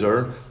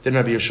older than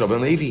Rabbi Yeshua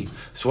ben Levi.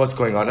 So what's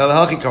going on?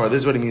 This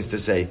is what it means to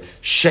say,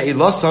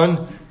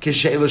 She'ilasan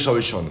Kishe'ila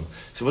Shalishon.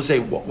 So we'll say,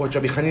 what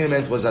Rabbi Chanina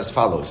meant was as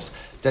follows,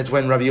 that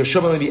when Rabbi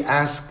Yeshua ben Levi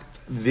asked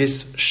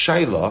this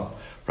shaila,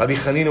 Rabbi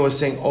Chanina was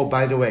saying, oh,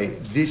 by the way,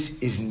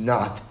 this is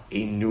not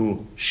a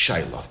new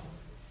shaila.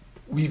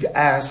 We've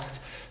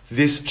asked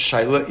this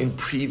shaila in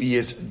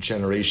previous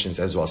generations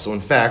as well. So in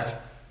fact,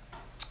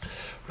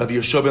 Rabbi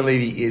Yehoshua ben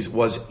Levi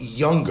was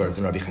younger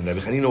than Rabbi Chanina.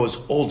 Rabbi Chanina was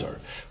older.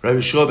 Rabbi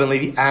Yehoshua ben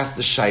Levi asked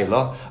the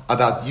Shaila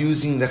about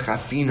using the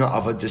chafina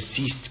of a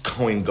deceased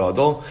Kohen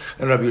Gadol,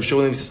 and Rabbi Yehoshua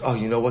ben Levi says, "Oh,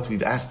 you know what?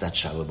 We've asked that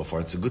Shaila before.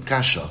 It's a good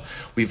kasha.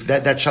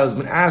 That Shaila has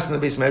been asked in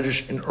the Beis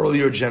Medrash in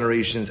earlier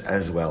generations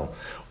as well."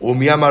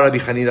 Umiyama Rabbi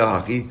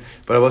Chanina haki,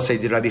 but I will say,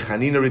 did Rabbi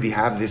Chanina really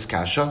have this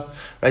kasha?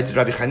 Right? Did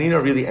Rabbi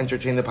Chanina really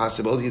entertain the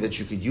possibility that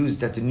you could use,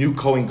 that the new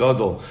Kohen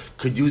Gadol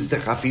could use the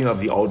chafina of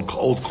the old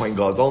Kohen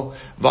Gadol?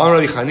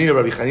 Rabbi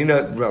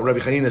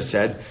Chanina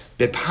said,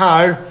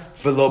 "Bepar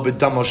v'lo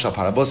bedamo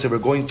shapar." I will say,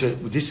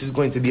 this is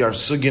going to be our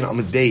sugyan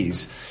Amud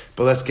Beis,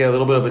 but let's get a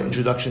little bit of an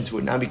introduction to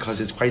it now because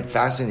it's quite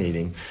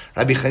fascinating.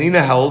 Rabbi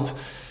Chanina held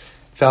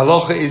the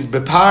halacha is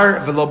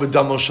bepar v'lo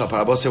bedamo shapar.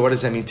 I will say, what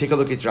does that mean? Take a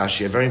look at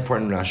Rashi, a very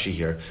important Rashi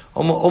here,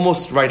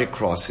 almost right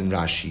across in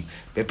Rashi.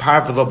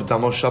 Bepar v'lo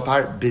bedamo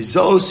shapar,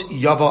 bezos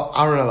yavo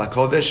aron al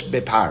hakodesh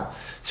bepar.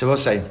 So I will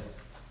say,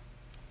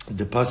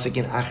 the pasuk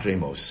in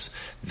Achremos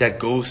that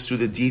goes through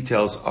the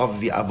details of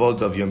the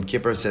avodah of Yom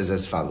Kippur says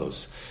as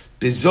follows: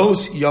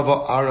 bezos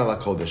yavo aron al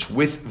hakodesh.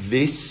 With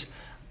this,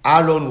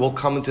 Aaron will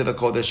come into the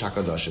Kodesh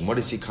HaKadoshim. What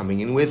is he coming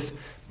in with?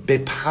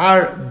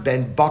 Bepar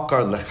ben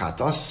bakar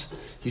lechatos.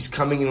 He's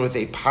coming in with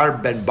a par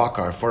ben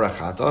bakar for a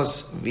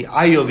chatos, the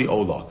ayol the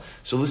ola.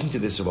 So listen to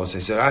this, Rabbi.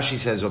 So Rashi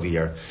says over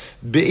here,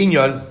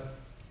 bezos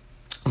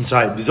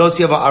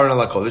yavo aron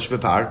al hakodesh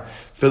bepar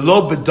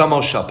v'lo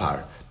bedamo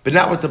shapar. But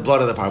not with the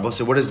blood of the par.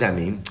 So what does that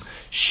mean?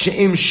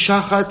 She'im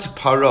shachat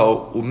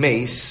paro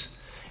umeis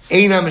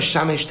eina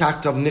mishamesh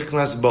taktav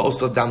nichnas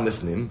ba'oslo dam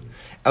lifnim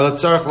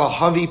elatzarach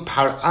lahavi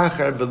par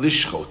acher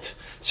v'lishchot.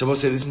 So we'll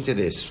say, listen to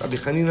this. Rabbi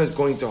Chanina is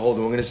going to hold,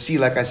 and we're going to see,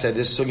 like I said,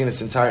 this sugya in its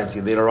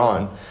entirety later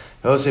on.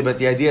 We'll say, but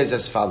the idea is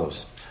as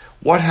follows.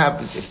 What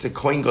happens if the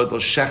Kohen Gadol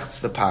shechts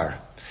the par,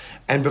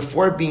 and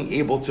before being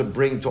able to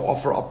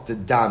offer up the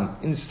dam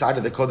inside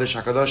of the Kodesh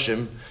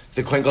HaKadoshim,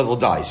 the Kohen Gadol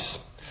dies?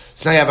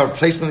 So now you have a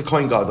replacement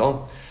Kohen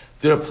Gadol.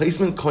 The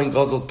replacement Kohen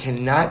Gadol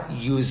cannot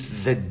use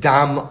the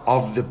dam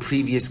of the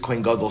previous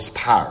Kohen Gadol's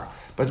par,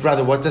 but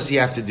rather, what does he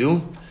have to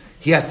do?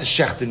 He has to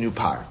shech the new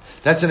par.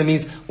 That's what it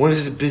means when it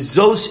says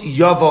bezos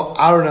yavo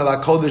aron al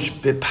hakodesh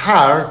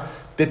bepar.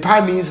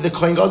 Bepar means the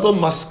Kohen Gadol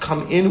must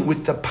come in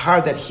with the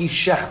par that he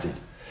shechted,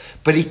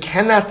 but he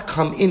cannot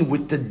come in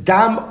with the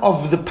dam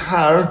of the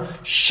par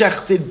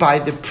shechted by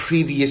the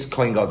previous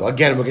Kohen Gadol.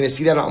 Again, we're going to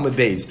see that on Amud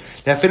Beis.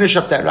 Now, finish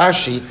up that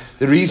Rashi.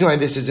 The reason why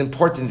this is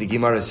important, the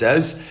Gemara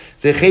says,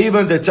 the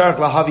chayvan de tzarich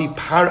lahavi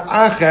par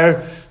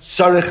acher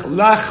tzarich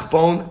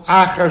lachbon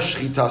acher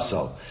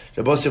shchitasol.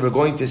 Rabbi said we're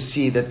going to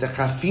see that the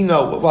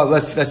chafina. Well,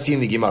 let's see in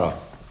the Gemara.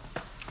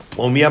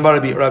 Well,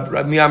 Rabbi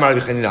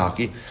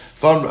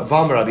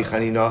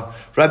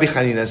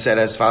Chanina said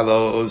as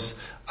follows: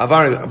 that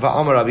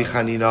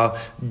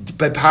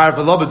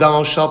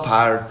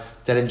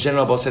in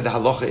general, Rabbi said the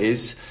halacha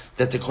is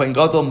that the Kohen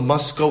Gadol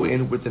must go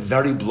in with the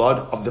very blood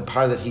of the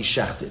par that he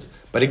shechted.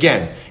 But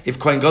again, if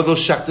Kohen Gadol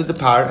shechted the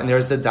par and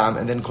there's the dam,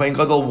 and then Kohen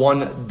Gadol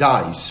 1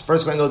 dies,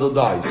 first Kohen Gadol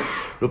dies,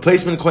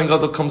 replacement Kohen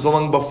Gadol comes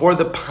along before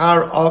the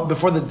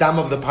dam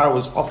of the par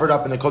was offered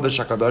up in the Kodesh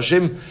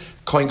HaKadoshim,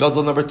 Kohen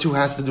Gadol number 2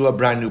 has to do a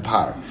brand new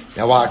par.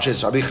 Now watch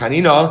this. Rabbi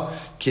Chanina,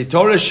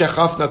 Ketore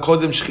shechafna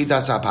kodem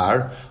shchitas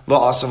hapar, lo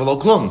asa v'lo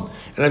klum.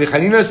 And Rabbi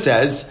Chanina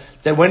says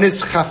that when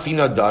is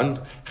chafina done?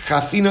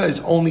 Chafina is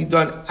only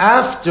done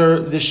after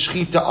the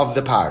shchita of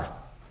the par.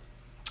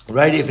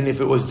 Right? Even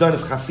if it was done,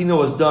 if chafina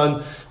was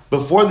done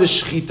before the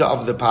shchita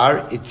of the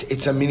par,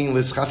 it's a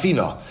meaningless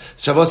chafina.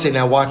 So I will say,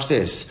 now watch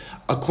this.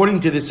 According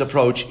to this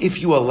approach,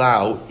 if you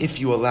allow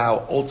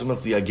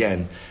ultimately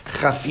again,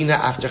 chafina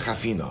after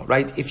chafina,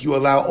 right? If you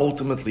allow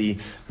ultimately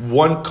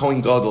one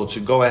Kohen Gadol to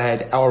go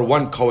ahead, or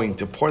one Kohen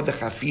to pour the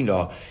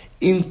chafina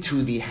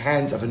into the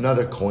hands of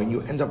another Kohen,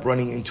 you end up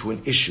running into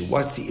an issue.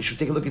 What's the issue?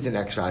 Take a look at the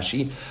next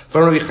Rashi.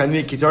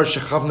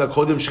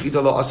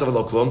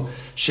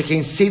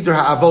 Shekein seder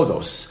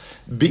ha'avodos.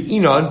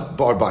 Be'inon,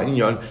 bar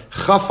ba'inyon,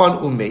 chafan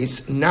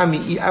umeis, nami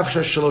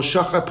i'afsha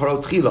shaloshacha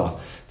parotchila.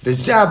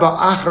 V'zeh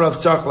ba'acharav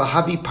tzarech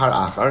lahavi par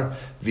achar,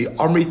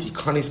 v'amri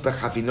tikanis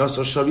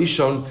b'chafinoso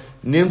sharishon,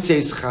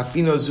 nimtzeis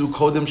chafino zu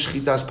kodem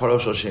shchitas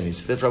parosho sheni.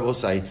 So the Rabbi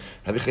say,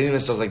 Rabbi Chanina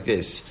says like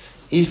this: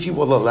 if you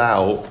will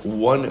allow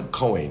one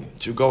Kohen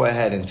to go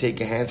ahead and take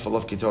a handful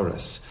of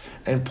Ketores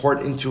and pour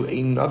it into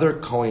another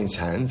Kohen's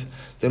hand,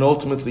 then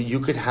ultimately you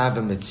could have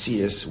a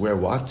Metzias where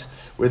what?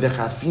 Where the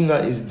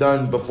Chafina is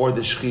done before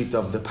the Shchit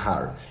of the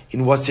Par.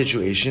 In what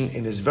situation?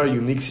 In this very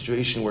unique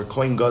situation where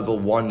Kohen Gadol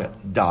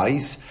 1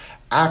 dies,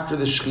 after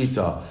the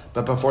Shchita,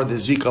 but before the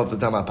Zika of the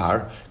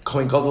Damapar,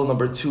 Kohen Gadol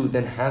number 2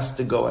 then has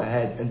to go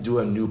ahead and do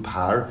a new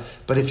par.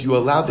 But if you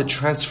allow the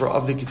transfer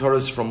of the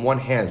Ketores from one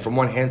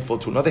handful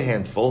to another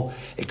handful,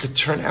 it could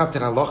turn out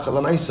that halacha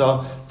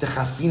l'maisa, the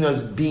Chafina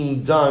is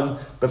being done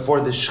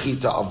before the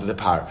Shchita of the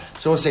par.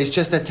 So I'll say it's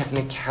just a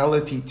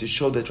technicality to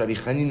show that Rabbi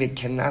Chanina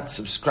cannot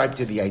subscribe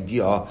to the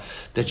idea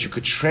that you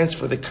could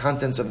transfer the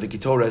contents of the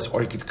Ketores,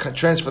 or you could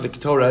transfer the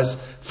Ketores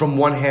from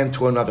one hand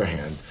to another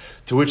hand.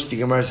 To which the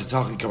Gemara says,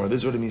 this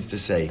is what it means to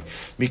say.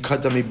 The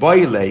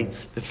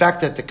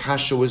fact that the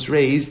kasha was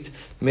raised,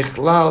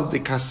 michlal the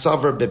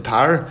kasavar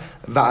bepar,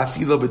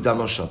 va'afilo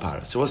b'damo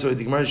shalpar. So what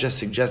the Gemara is just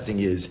suggesting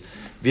is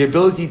the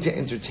ability to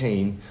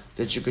entertain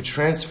that you could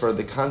transfer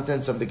the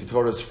contents of the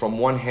Ketores from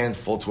one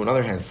handful to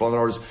another handful, in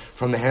other words,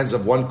 from the hands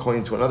of one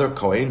coin to another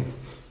coin,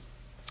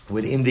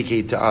 would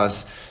indicate to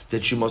us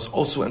that you must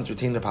also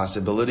entertain the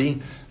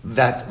possibility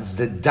that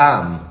the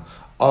dam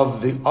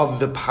of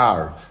the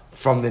par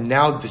from the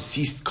now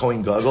deceased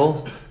Kohen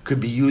Gadol could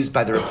be used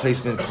by the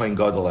replacement Kohen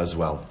Gadol as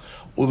well.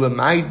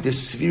 Ulamai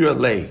desvira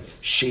le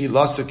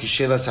sheilasu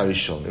kishelas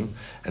harishonim,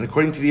 and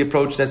according to the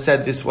approach that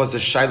said this was a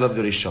shaila of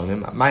the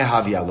Rishonim, my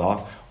havi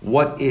Allah.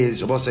 What is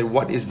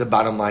the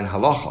bottom line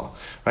halacha?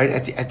 Right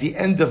at the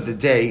end of the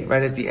day,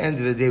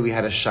 we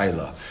had a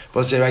shaila.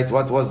 We'll say, right,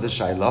 what was the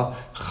shaila?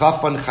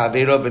 Chafan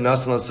chaveiro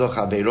v'nasan laso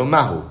chaveiro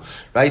mahu.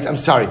 Right, I'm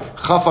sorry.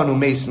 Chafan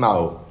umeis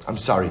mahu. I'm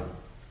sorry.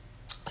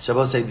 So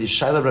we'll say the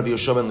shaila of Rabbi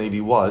Yoshua ben Levi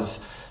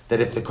was that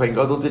if the Kohen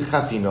Gadol did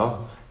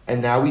chafina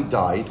and now he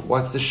died,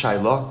 what's the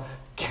shaila?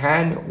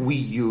 Can we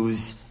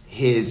use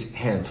his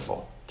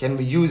handful? Can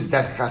we use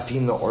that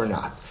chafina or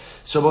not?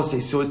 So we'll say,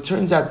 so it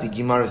turns out the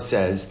Gemara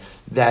says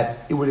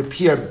that it would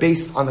appear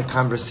based on the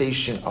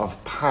conversation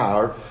of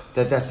par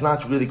that that's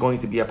not really going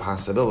to be a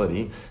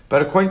possibility.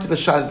 But according to the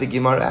shah that the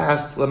Gemara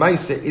asked,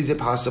 Lamaise, is it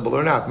possible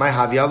or not? My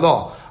havi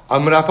Allah.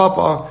 Amra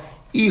papa,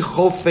 I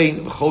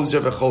chofein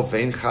v'chozer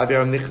v'chofein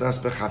chaver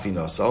nichnas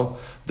b'chafinaso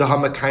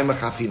dahamakayma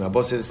chafina.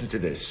 Both say, listen to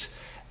this.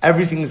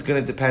 Everything is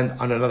going to depend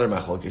on another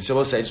machlokes. So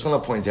we'll say, I just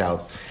want to point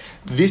out,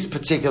 this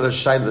particular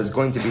shaila is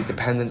going to be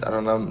dependent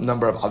on a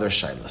number of other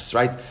shailas,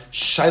 right?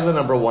 Shaila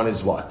number one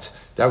is what?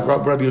 That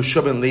Rabbi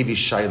Yoshua ben Levi's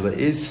shaila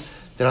is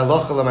that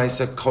Allah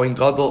Lamaisa Kohen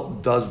Gadol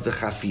does the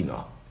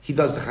chafina. He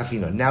does the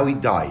chafina. Now he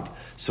died.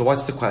 So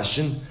what's the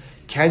question?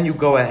 Can you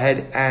go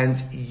ahead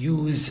and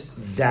use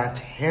that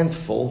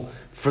handful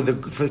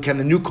can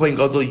the new Kohen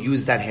Gadol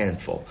use that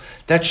handful?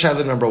 That's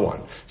shaila number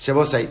one. So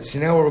we'll say, so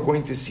now what we're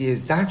going to see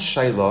is that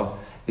shaila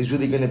is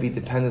really going to be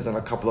dependent on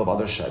a couple of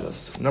other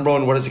shaylas. Number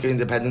one, what is it going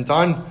to be dependent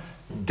on?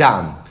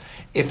 Dam.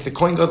 If the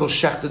Kohen Gadol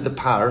shechted the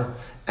par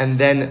and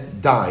then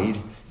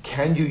died,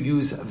 can you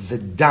use the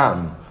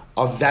dam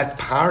of that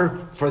par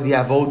for the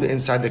avodah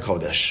inside the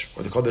Kodesh,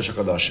 or the Kodesh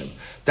HaKodashim?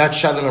 That's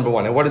shayla number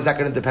one. And what is that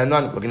going to depend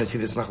on? We're going to see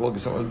this machlokes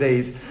some of the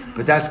days,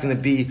 but that's going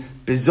to be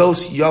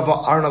bezos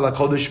yava arna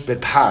lakodesh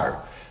bepar.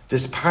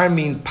 Does par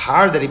mean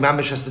par, that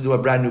Imamish has to do a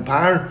brand new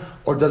par,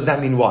 or does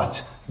that mean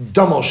what?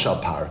 Damol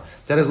shel par.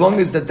 That as long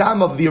as the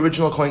dam of the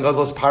original Kohen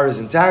Gadol's par is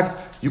intact,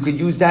 you could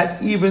use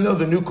that even though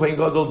the new Kohen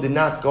Gadol did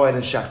not go ahead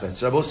and shech it.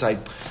 So Rabbi Osai,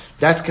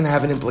 that's going to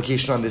have an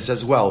implication on this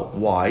as well.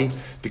 Why?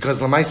 Because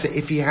Lamaisa,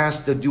 if he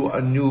has to do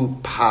a new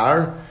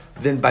par,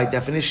 then by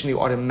definition he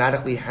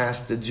automatically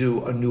has to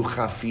do a new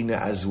chafina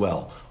as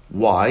well.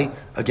 Why?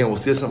 Again, we'll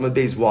see this on the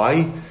days.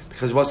 Why?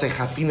 Because we'll say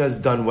chafina is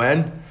done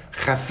when?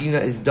 Chafina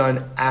is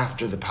done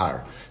after the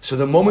par. So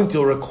the moment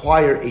you'll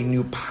require a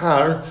new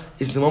par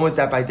is the moment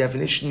that by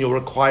definition you'll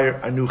require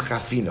a new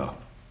chafina.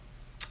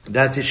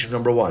 That's issue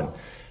number one.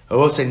 I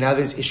will say now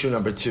there's issue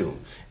number two.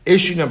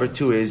 Issue number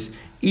two is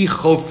I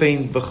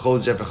chofein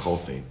v'chozer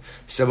v'chofein.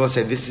 So I will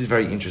say this is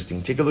very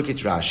interesting. Take a look at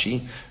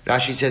Rashi.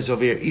 Rashi says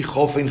over here, I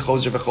chofein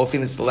chozer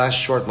v'chofein. It's the last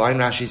short line.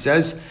 Rashi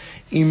says,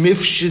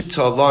 Imifshit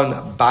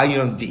talon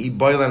bayon di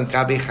iboilan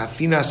gabe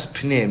chafinas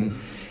pnim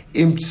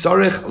im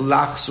tzarech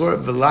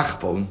lachzor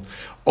v'lachpon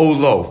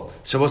olo.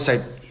 So we'll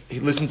say,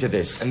 listen to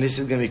this, and this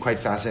is going to be quite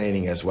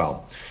fascinating as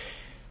well.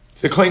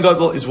 The Kohen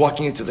Gadol is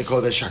walking into the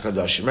Kodesh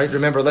HaKadoshim, right?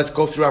 Remember, let's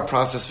go through our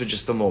process for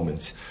just a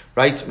moment,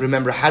 right?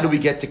 Remember, how do we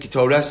get to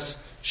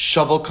Ketores?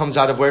 Shovel comes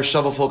out of where?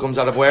 Shovelful comes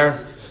out of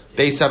where?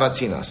 Beis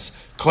Avatinas.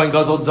 Kohen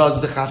Gadol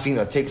does the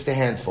chafina, takes the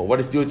handful. What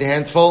does he do with the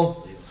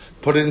handful?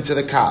 Put it into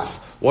the kaf.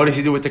 What does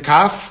he do with the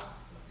kaf?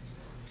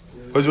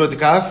 What does he do with the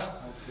kaf?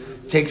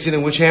 Takes it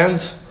in which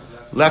hand?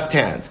 Left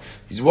hand.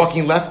 He's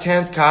walking left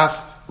hand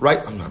kaf,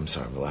 right, I'm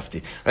a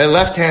lefty. Right,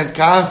 left hand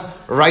kav,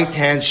 right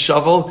hand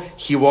shovel.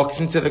 He walks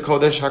into the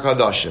Kodesh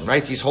HaKadoshim,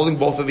 right? He's holding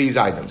both of these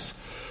items.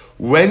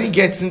 When he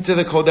gets into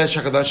the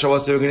Kodesh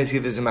HaKadoshim, we're going to see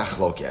there's a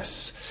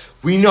machlokes.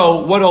 We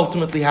know what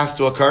ultimately has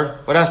to occur.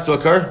 What has to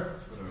occur?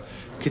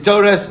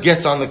 Ketores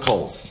gets on the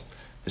coals.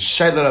 The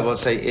shayla I will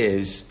say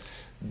is,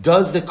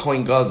 does the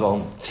Kohen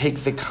Gadol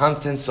take the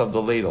contents of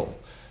the ladle,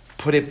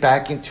 put it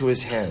back into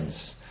his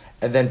hands,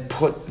 and then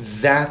put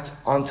that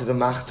onto the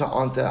machta,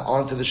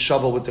 onto the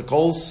shovel with the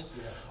coals?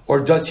 Or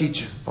does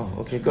he... Oh,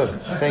 okay,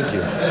 good. Thank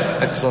you.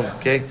 Excellent.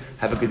 Okay?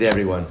 Have a good day,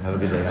 everyone. Have a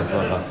good day. Have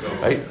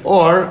fun. Right?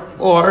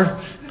 Or,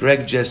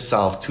 Greg just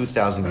solved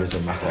 2,000 years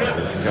of machlokes.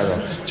 It's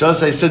incredible.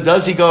 So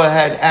does he go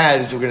ahead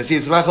as, we're going to see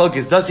it's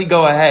machlokes, does he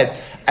go ahead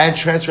and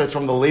transfer it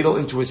from the ladle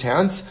into his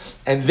hands,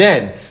 and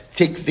then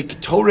take the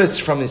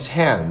ketores from his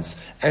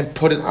hands and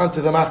put it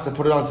onto the machta,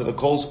 put it onto the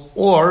coals?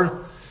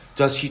 Or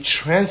does he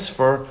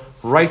transfer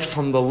right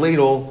from the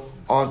ladle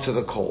onto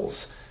the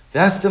coals?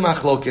 That's the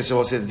machlokes. So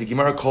we'll say that the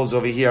Gemara calls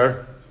over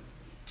here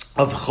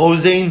of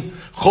chofein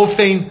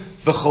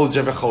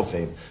v'chozer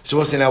v'chofein. So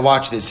we'll say, now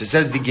watch this. It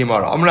says the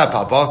Gemara, Amra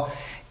Papa,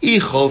 I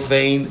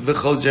chofein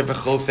v'chozer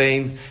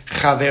v'chofein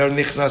chaver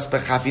nichnas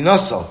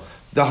b'chafinaso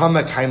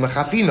dahamak haima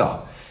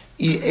chafina.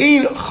 I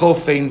ein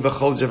chofein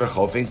v'chozer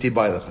v'chofein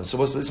tibaylecha. So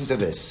let's listen to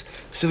this.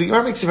 So the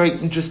Gemara makes a very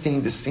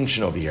interesting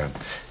distinction over here.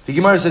 The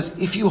Gemara says,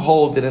 if you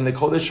hold that in the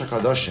Kodesh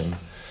HaKadoshim,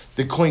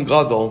 the Kohen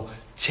Gadol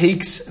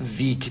takes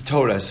the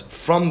Ketoras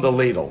from the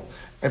ladle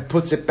and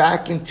puts it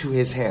back into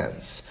his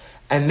hands,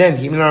 and then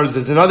he knows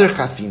there's another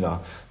chafina,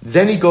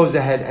 then he goes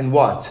ahead and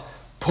what?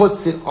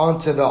 Puts it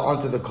onto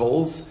the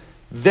coals.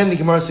 Then the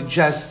Gemara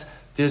suggests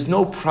there's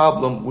no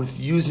problem with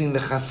using the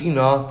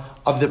chafina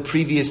of the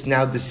previous,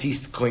 now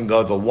deceased Kohen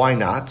Gadol. Why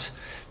not?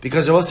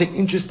 Because I will say,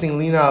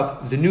 interestingly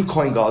enough, the new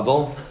Kohen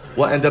Gadol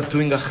will end up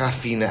doing a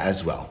chafina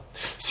as well.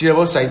 See, I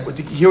will say,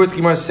 hear what the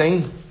Gemara is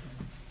saying?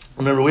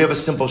 Remember, we have a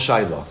simple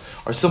shaila.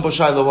 Our simple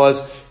shaila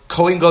was,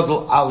 Kohen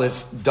Gadol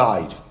Aleph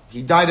died.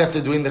 He died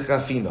after doing the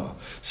chafina.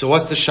 So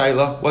what's the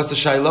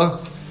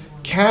shaila?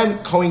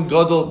 Can Kohen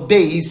Gadol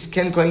Beis,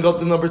 can Kohen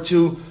Gadol number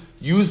 2,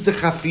 use the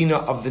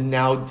chafina of the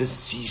now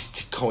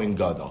deceased Kohen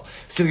Gadol?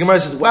 So the Gemara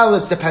says, well,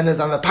 it's dependent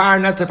on the par,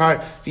 not the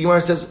par. The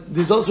Gemara says,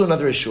 there's also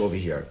another issue over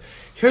here.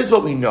 Here's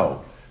what we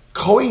know.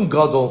 Kohen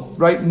Gadol,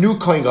 right, new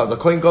Kohen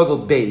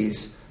Gadol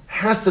Beis,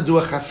 has to do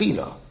a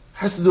chafina.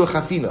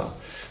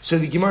 So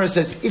the Gemara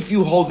says, if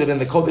you hold it in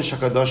the Kodesh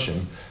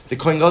HaKadoshim, the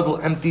Kohen Gadol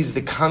empties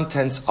the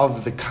contents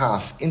of the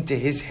kaf into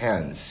his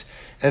hands,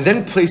 and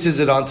then places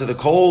it onto the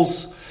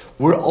coals.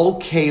 We're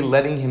okay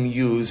letting him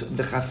use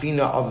the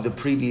chafina of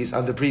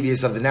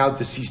the now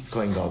deceased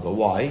Kohen Gadol.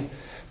 Why?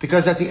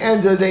 Because at the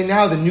end of the day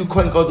now, the new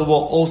Kohen Gadol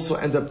will also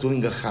end up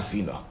doing a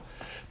chafina.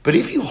 But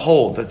if you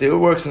hold that the way it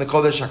works in the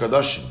Kodesh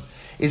HaKadoshim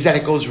is that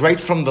it goes right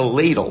from the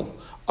ladle,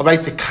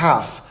 right, the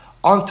kaf,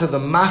 onto the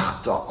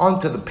machta,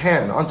 onto the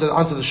pan,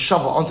 onto the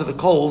shovel, onto the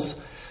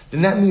coals,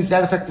 then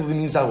that effectively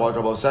means that what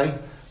Rabbi say?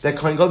 That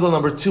Kohen Gadol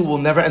number 2 will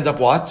never end up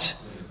what?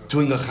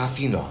 Doing a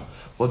chafina.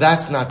 Well,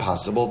 that's not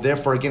possible.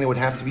 Therefore, again, it would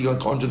have to be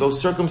under those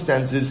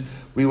circumstances,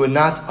 we would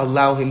not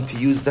allow him to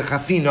use the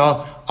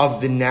chafina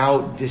of the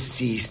now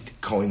deceased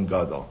Kohen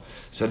Gadol.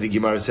 So the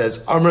Gemara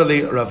says, Amar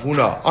le Rav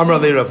Huna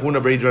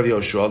b'reid Rav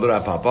Yoshua, the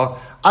Rav Papa,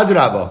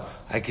 Adrabah.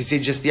 I can say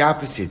just the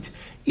opposite.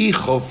 If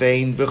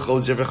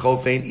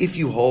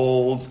you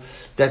hold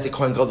that the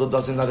Kohen Gadol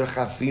does another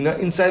chafina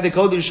inside the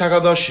Kodesh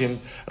HaKadoshim, in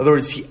other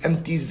words, he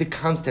empties the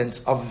contents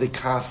of the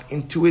kaf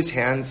into his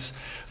hands,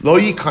 lo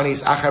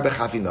yikanis achar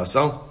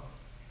b'chafinaso,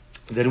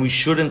 then we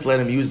shouldn't let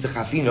him use the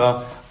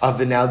chafina of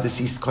the now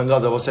deceased Kohen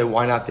Gadol. We'll say,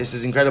 why not? This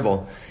is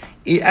incredible.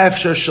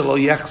 Because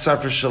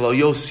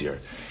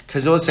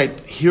it will say,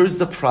 here's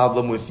the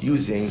problem with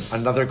using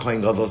another Kohen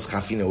Gadol's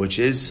chafina, which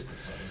is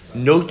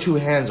no two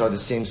hands are the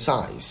same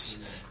size.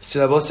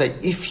 So I will say,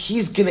 if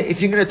you're going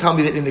to tell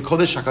me that in the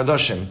Kodesh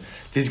HaKadoshim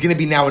there's going to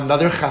be now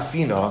another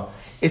chafina,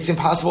 it's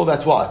impossible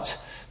that what?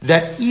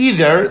 That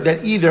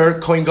either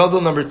Kohen Gadol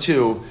number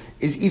 2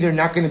 is either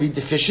not going to be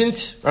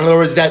deficient, in other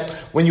words, that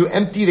when you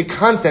empty the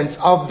contents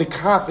of the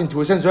kaf into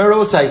his hands, I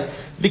will say,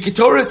 the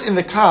ketoris in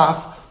the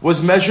kaf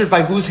was measured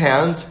by whose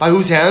hands? By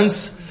whose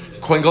hands?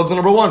 Kohen Gadol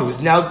number 1,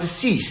 who's now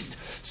deceased.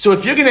 So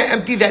if you're going to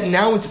empty that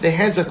now into the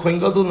hands of Kohen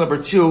Gadol number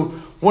 2,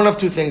 one of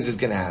two things is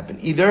going to happen.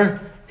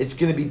 Either it's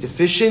going to be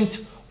deficient,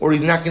 or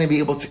he's not going to be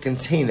able to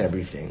contain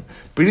everything.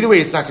 But either way,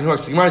 it's not going to work.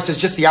 So the Gemara says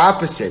just the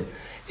opposite.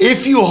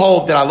 If you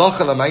hold that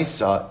halacha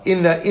l'maisa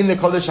in the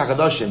Kodesh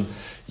HaKadoshim,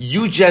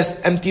 you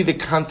just empty the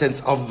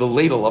contents of the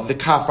ladle, of the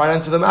kaf, right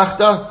onto the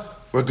machta,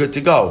 we're good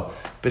to go.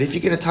 But if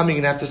you're going to tell me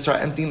you're going to have to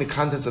start emptying the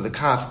contents of the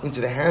kaf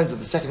into the hands of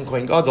the second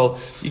Kohen Gadol,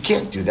 you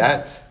can't do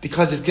that,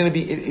 because it's going to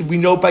be, we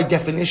know by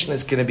definition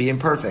it's going to be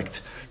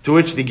imperfect. To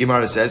which the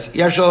Gemara says, but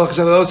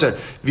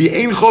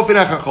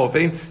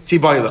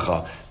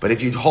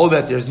if you hold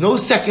that there's no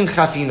second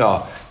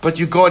chafina, but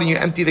you go out and you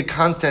empty the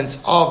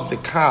contents of the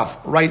kaf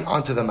right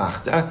onto the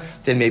machta,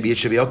 then maybe it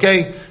should be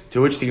okay.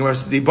 To which the Gemara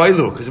says,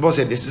 because we'll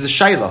say this is a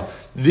shaila.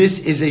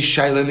 This is a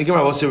shaila in the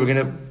Gemara. We'll say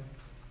we've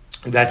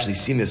actually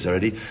seen this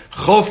already.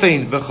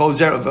 Chofein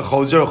v'chozer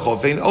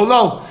chofein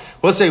olol.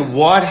 We'll say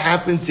what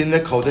happens in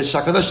the Kodesh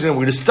HaKadosh. We're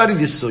going to study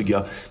this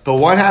sugya, but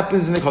what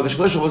happens in the Kodesh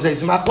HaKadosh? We'll say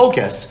it's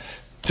machlokes.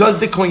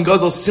 Does the Kohen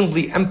Gadol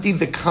simply empty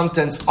the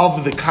contents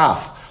of the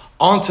kaf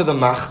onto the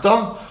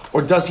machta,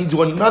 or does he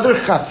do another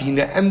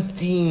chafina,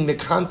 emptying the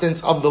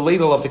contents of the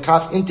ladle of the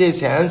kaf into his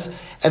hands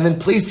and then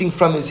placing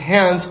from his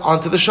hands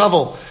onto the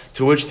shovel?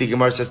 To which the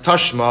Gemara says,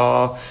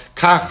 Tashma,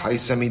 kach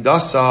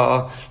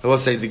haisamidasa. I will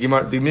say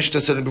the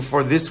Mishnah said it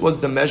before, this was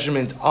the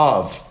measurement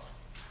of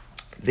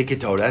the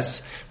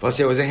ketores. But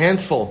say it was a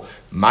handful.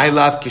 My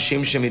love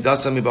kishim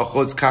shemidasa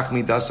mibachotz kach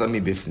midasa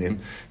mibifnim.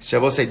 So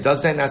I will say,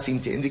 does that not seem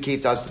to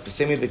indicate to us that the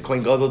same way the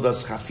Kohen Gadol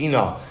does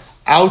chafina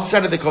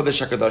outside of the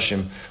Kodesh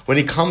HaKadoshim, when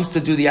he comes to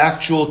do the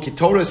actual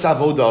Ketoras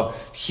Avoda,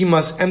 he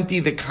must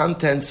empty the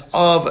contents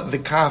of the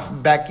kaf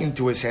back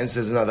into his hands.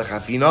 There's another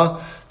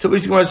chafina. To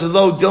which Gemara says,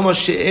 "Lo dilma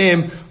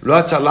she'im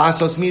ratza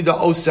lasos mida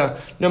osa."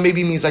 No,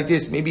 maybe it means like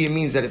this. Maybe it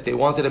means that if they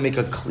wanted to make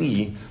a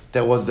kli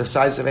that was the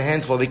size of a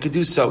handful, they could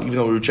do so, even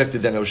though we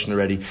rejected that notion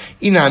already.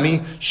 Inami,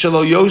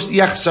 shelo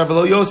yachsar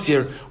v'lo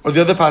yosir. Or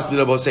the other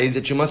possibility Rabbi say is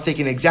that you must take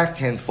an exact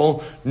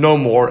handful, no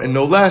more and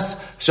no less.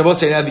 So Rabbi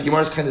say now the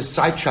Gemara is kind of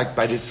sidetracked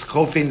by this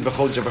chofin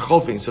v'chozer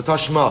v'chofin. So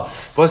Tashma,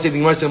 Rabbi say the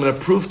Gemara says I'm going to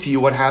prove to you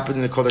what happened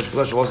in the Kodesh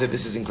Kodesh. Rabbi say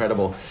this is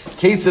incredible.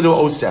 Keitzadu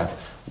oseh.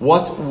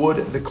 What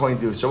would the Kohen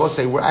do? So I'll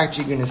say we're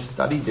actually going to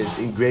study this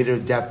in greater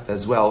depth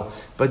as well,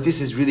 but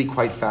this is really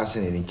quite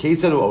fascinating.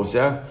 So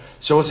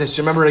I'll say,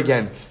 so remember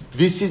again,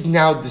 this is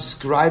now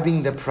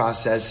describing the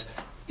process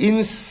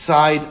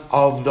inside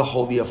of the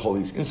Holy of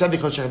Holies, inside the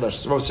Kodesh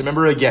HaKadosh. So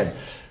remember again,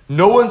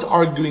 no one's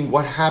arguing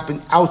what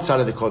happened outside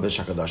of the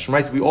Kodesh HaKadosh,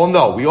 right? We all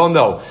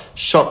know.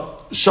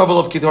 Shovel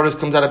of Ketoris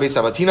comes out of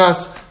Beis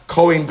Avatinas,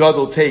 Kohen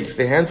Gadol takes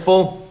the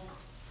handful,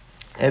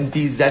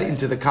 empties that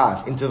into the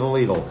kaf, into the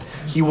ladle.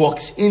 He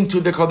walks into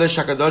the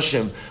Kodesh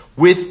HaKadoshim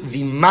with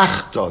the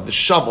machta, the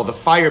shovel, the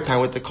fire pan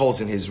with the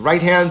coals in his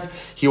right hand.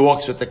 He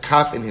walks with the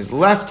kaf in his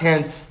left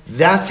hand.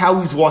 That's how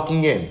he's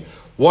walking in.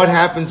 What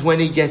happens when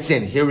he gets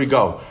in? Here we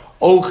go.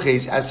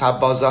 Oches as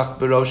habazach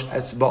berosh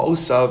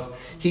etzba'osav.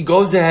 He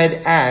goes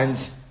ahead and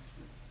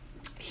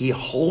he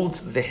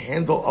holds the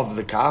handle of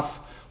the kaf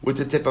with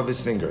the tip of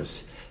his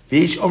fingers.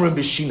 V'ish omrim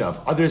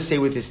b'shinav. Others say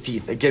with his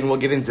teeth. Again, we'll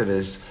get into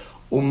this.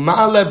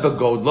 Umale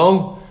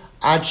begodlo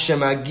ad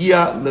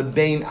shemagia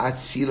lebein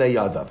atzile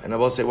yadav. And I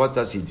will say, what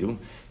does he do?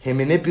 He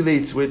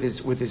manipulates with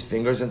his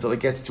fingers until it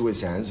gets to his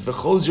hands.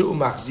 V'chozer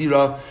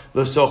umachzira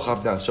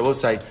l'sochav nafsh. So I will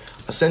say,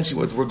 essentially,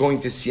 what we're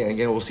going to see, and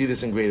again, we'll see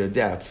this in greater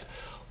depth.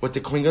 What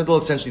the Kohen Gadol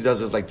essentially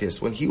does is like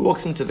this. When he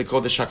walks into the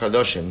Kodesh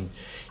HaKadoshim,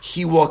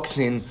 he walks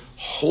in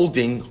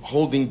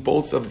holding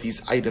both of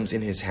these items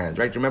in his hand,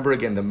 right? Remember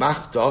again, the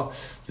machta,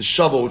 the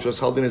shovel, which was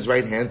held in his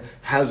right hand,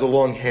 has a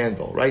long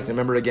handle, right?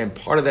 Remember again,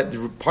 part of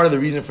the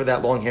reason for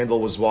that long handle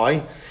was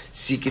why?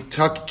 So he could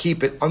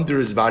keep it under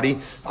his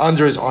body,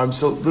 under his arm,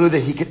 so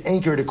literally he could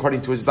anchor it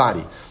according to his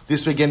body.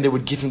 This way again, they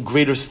would give him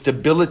greater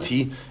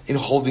stability in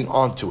holding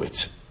on to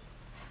it.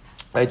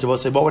 Right, so we'll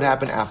say what would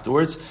happen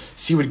afterwards.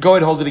 So he would go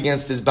and hold it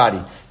against his body.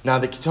 Now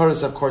the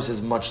Ketoris, of course,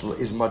 is much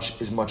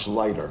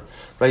lighter,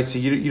 right? So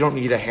you don't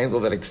need a handle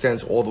that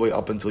extends all the way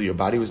up until your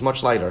body. It was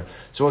much lighter.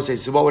 So we'll say,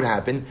 so what would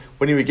happen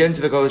when he would get into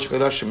the Kodesh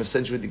HaKadoshim?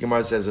 Essentially, what the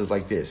Gemara says is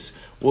like this.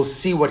 We'll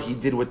see what he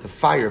did with the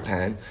fire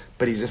pan,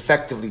 but he's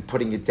effectively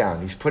putting it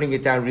down. He's putting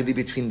it down really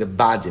between the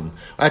badim.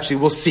 Actually,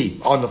 we'll see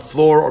on the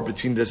floor or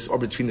between the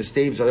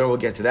staves. Or there we'll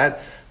get to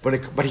that.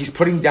 But he's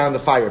putting down the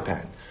fire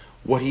pan.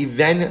 What he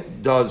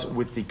then does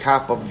with the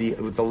kaf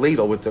with the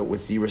ladle,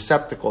 with the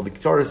receptacle the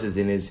Ketoris is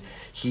in, is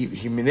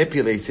he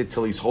manipulates it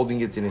till he's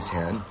holding it in his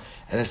hand.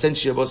 And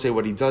essentially, I will say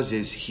what he does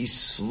is he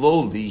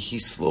slowly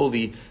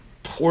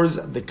pours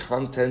the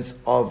contents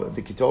of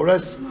the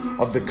Ketoris,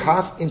 of the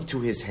kaf, into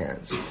his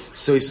hands.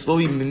 So he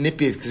slowly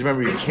manipulates, because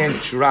remember, you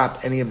can't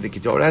drop any of the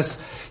Ketoris.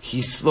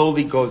 He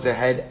slowly goes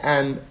ahead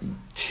and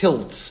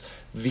tilts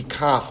the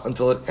kaf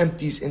until it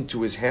empties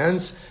into his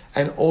hands,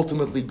 and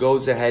ultimately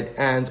goes ahead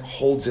and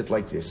holds it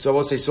like this. So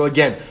we'll say, so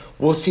again,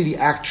 we'll see the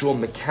actual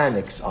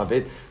mechanics of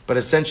it, but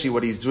essentially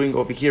what he's doing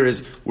over here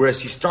is, whereas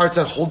he starts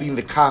out holding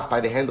the kaf by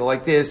the handle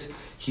like this,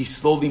 he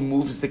slowly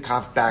moves the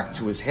kaf back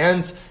to his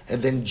hands,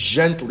 and then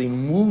gently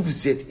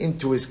moves it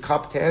into his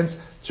cupped hands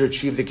to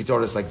retrieve the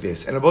Ketoris like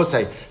this. And I will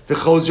say,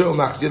 v'chozer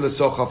u'machzir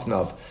l'sochav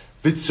nav,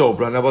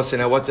 v'tzobra, and I will say,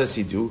 now what does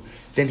he do?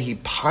 Then he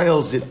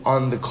piles it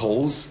on the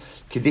coals,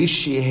 kedei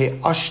she'eh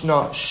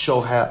ashna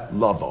shoheh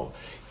lavo.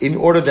 In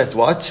order that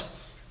what?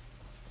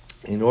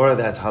 In order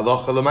that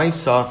halacha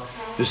l'maisa,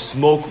 the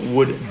smoke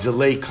would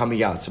delay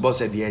coming out. So,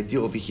 said the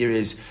idea over here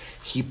is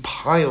he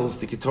piles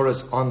the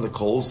Ketoris on the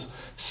coals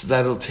so that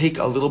it'll take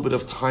a little bit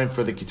of time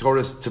for the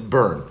Ketoris to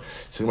burn.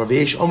 So,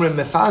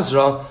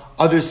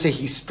 others say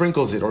he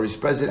sprinkles it or he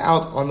spreads it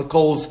out on the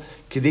coals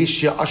in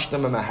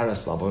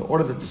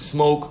order that the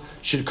smoke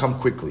should come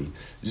quickly.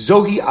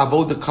 Zohi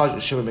avoda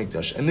kasha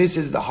mikdash, and this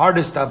is the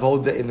hardest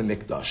avoda in the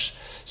mikdash.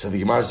 So the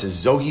Gemara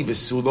says, Zohi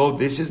v'sulo,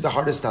 this is the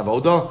hardest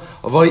avoda.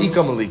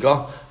 Va'ika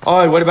malika.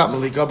 Oh, what about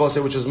malika? I'll say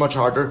which was much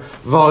harder.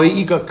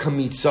 Va'ika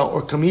kamitza,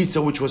 or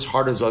kamitza, which was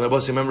hard as well.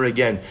 I'll say, remember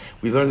again,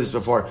 we learned this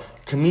before.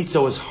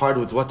 Kamitza was hard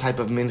with what type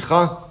of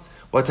mincha?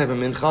 What type of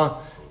mincha?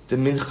 The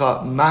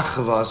mincha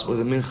machvas or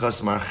the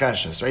minchas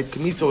marcheshes, right?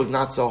 Kamitza was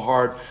not so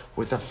hard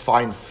with a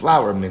fine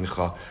flour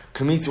mincha.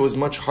 Kamitza was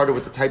much harder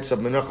with the types of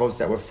menachos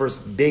that were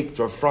first baked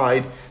or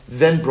fried,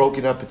 then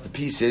broken up into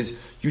pieces.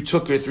 You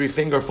took your 3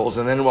 fingerfuls,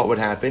 and then what would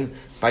happen?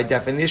 By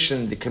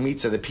definition, the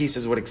kamitza, the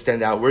pieces would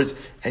extend outwards,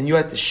 and you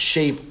had to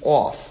shave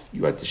off.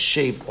 You had to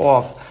shave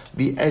off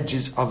the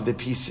edges of the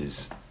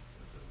pieces.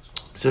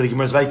 So the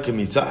Gemara is like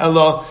kamitza.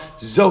 Ella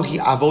zohi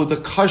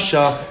avoda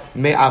kasha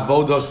me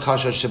avodos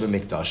kasha sheba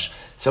mikdash.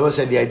 So I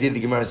said the idea the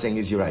Gemara is saying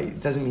is you're right. It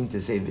doesn't mean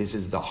to say this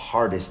is the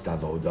hardest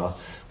avoda.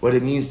 What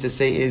it means to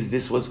say is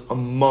this was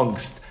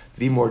amongst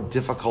the more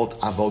difficult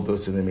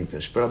avodos in the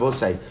mikdash. But I will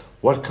say,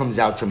 what comes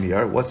out from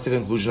here? What's the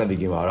conclusion of the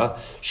Gemara?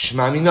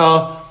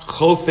 Shmamina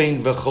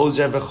chofein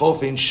v'chozer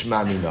v'chofein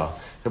shmamina.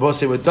 They both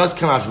say what does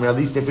come out from here, at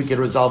least if we could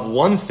resolve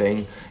one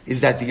thing,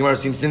 is that the Gemara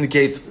seems to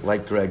indicate,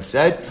 like Greg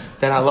said,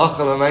 that halacha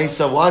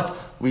l'maisa, what?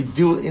 We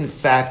do in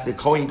fact, the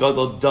Kohen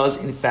Gadol does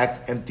in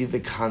fact empty the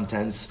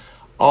contents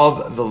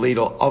of the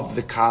ladle of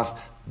the kaf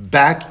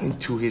back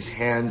into his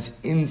hands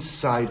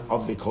inside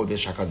of the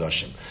Kodesh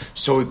HaKadoshim.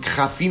 So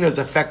chafina is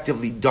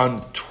effectively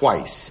done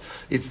twice.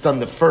 It's done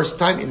the first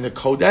time in the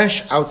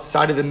Kodesh,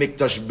 outside of the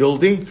Mikdash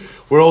building,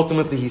 where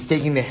ultimately he's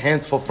taking the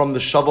handful from the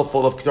shovel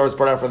full of Ketores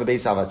brought out from the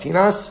base of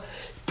Atinas,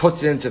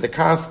 puts it into the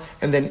kaf,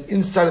 and then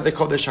inside of the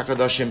Kodesh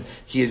HaKadoshim,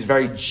 he is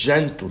very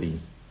gently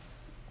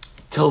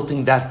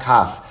tilting that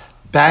kaf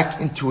back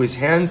into his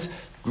hands,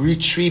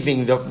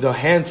 retrieving the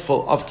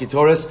handful of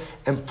Ketores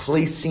and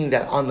placing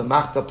that on the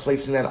machta,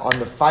 placing that on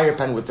the fire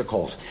pan with the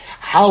coals.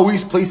 How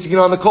he's placing it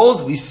on the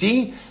coals, we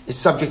see, is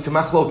subject to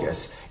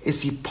machlokes.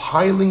 Is he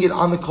piling it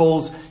on the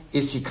coals?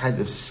 Is he kind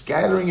of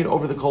scattering it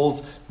over the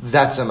coals?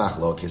 That's a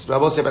machlokes. But I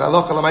will say, but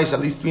halacha l'maisa, at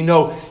least we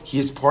know he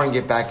is pouring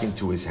it back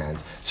into his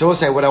hands. So I will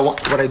say, what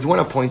I do want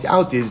to point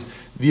out is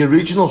the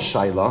original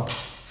shaila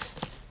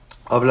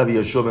of Rabbi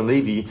Yeshua ben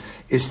Levi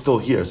is still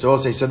here. So I'll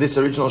say, so this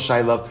original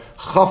shaila,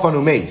 chafan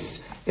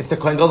umeis, if the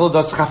Kohen Gadol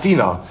does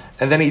chafina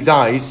and then he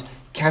dies,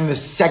 can the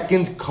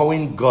second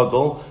Kohen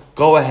Gadol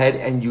go ahead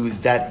and use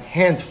that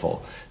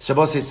handful? So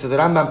I'll say, so the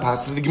Rambam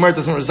passes, the Gemara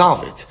doesn't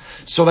resolve it.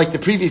 So like the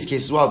previous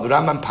case as well, the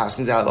Rambam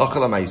passes that halacha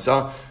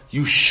l'maisa,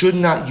 you should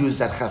not use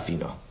that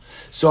chafina.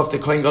 So if the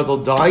Kohen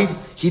Gadol died,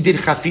 he did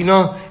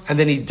chafina and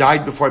then he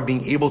died before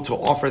being able to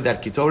offer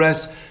that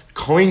ketores,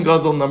 Kohen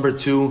Gadol number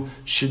 2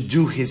 should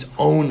do his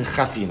own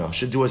chafina,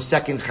 should do a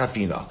second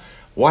chafina.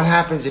 What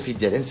happens if he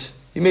didn't?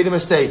 He made a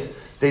mistake.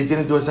 They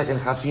didn't do a second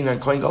chafina,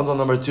 and Kohen Gadol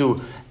number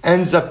 2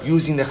 ends up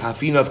using the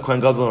chafina of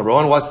Kohen Gadol number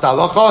 1. What's the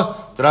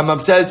halacha? The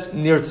Rambam says,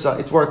 nirtza.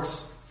 It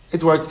works.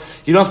 It works.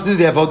 You don't have to do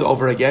the avodah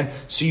over again,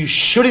 so you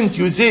shouldn't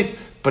use it,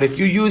 but if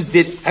you used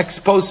it ex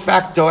post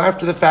facto,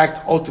 after the fact,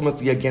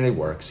 ultimately again it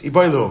works.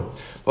 Ibaylu.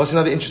 What's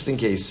another interesting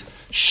case?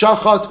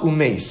 Shachat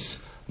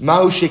umeis.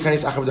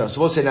 So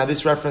we'll say now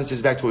this reference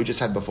is back to what we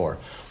just had before.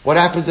 What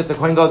happens if the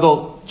Kohen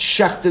Gadol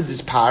shechted this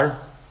par?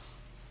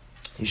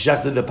 He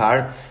shechted the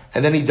par,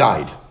 and then he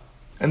died.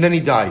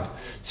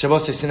 So we'll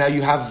say, so now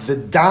you have the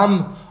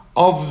dam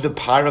of the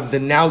par of the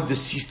now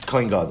deceased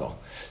Kohen Gadol.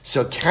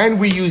 So can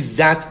we use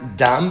that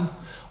dam,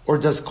 or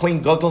does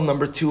Kohen Gadol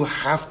number 2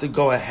 have to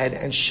go ahead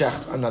and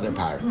shecht another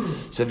par?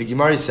 So the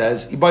Gemara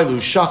says, Ibaylu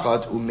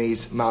shachat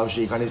umeis ma'u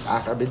sheikanis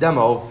achar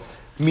b'demo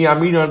mi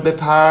amiron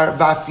bepar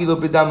va'afilo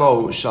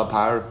b'demo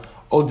shalpar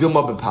o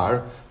dilma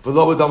bepar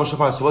v'lo b'demo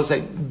shalpar. So we'll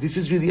say, this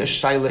is really a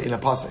shaila in a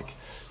pasuk.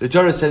 The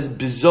Torah says,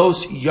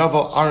 Bizos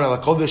yavo Aaron al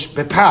kodesh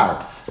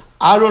bepar.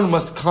 Aaron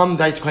must come,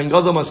 that Kohen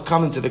Gadol must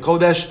come into the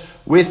Kodesh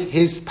with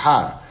his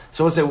par.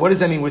 So we'll say, what does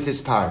that mean with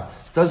his par?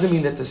 Doesn't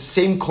mean that the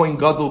same Kohen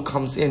Gadol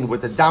comes in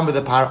with the dam of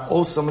the par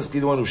also must be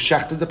the one who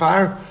shechted the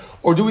par?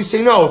 Or do we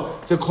say no,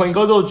 the Kohen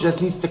Gadol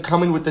just needs to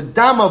come in with the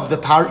dam of the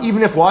par,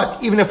 even if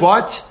what?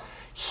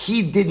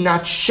 He did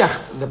not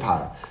shecht the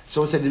par.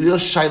 So we'll say the real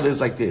shaila is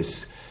like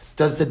this.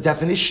 Does the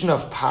definition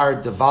of par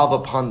devolve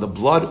upon the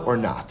blood or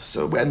not?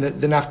 So and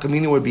the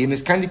nafkamina would be in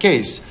this kind of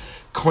case.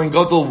 Kohen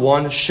Gadol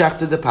 1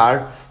 shechted the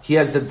par, he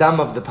has the dam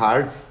of the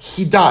par,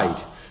 he died.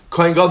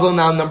 Kohen Gadol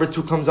now number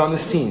 2 comes on the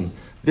scene.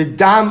 The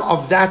dam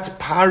of that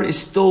par is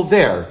still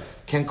there.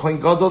 Can Kohen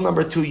Gadol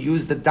number 2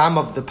 use the dam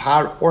of the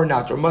par or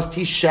not? Or must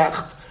he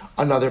shecht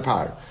another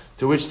par?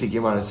 To which the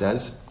Gemara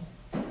says,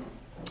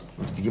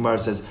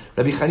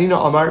 Rabbi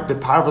Chanina Amar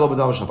bepar v'lo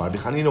b'dam shel par.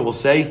 Rabbi Chanina will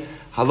say,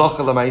 halacha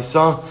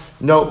l'maisa,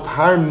 no,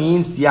 par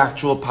means the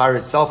actual par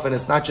itself, and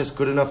it's not just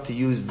good enough to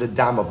use the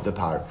dam of the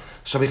par.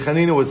 Rabbi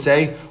Chanina would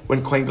say,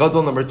 when Kohen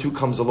Gadol number 2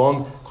 comes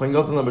along, Kohen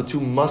Gadol number 2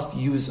 must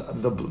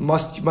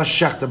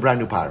shecht the brand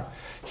new par.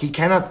 He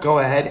cannot go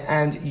ahead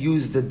and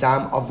use the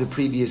dam of the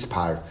previous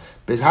par.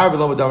 So the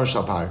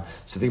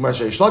Gemara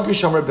says, Rish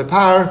Lakish Amar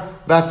bepar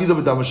v'afilo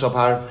b'dam shel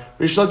par.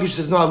 Rish Lakish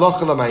says, no,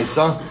 halacha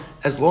l'maisa,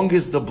 as long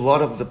as the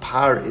blood of the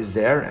par is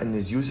there and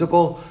is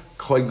usable,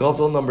 Kohen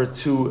Gadol number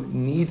 2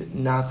 need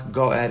not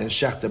go ahead and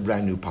shecht a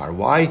brand new par.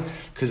 Why?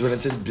 Because when it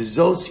says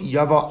Bizos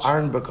Yava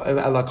Aaron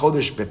ala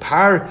Kodesh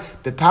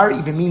bepar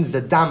even means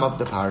the dam of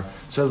the par.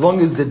 So as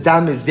long as the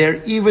dam is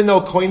there, even though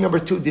Kohen number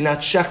 2 did not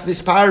shecht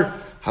this par,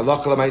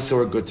 halakha l'maisa,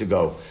 we're good to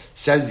go.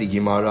 Says the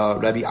Gemara,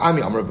 Rabbi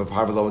Ami Amar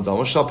bepar v'lo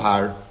b'dam shel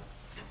par.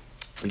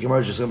 The Gemara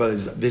is just talking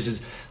about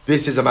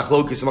this is a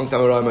machlokes amongst the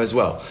Amoraim as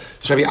well.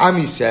 So Rabbi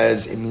Ami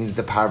says it means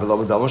the par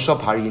v'lo b'dam shel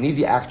par. You need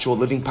the actual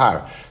living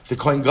par. The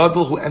Kohen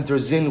Gadol who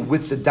enters in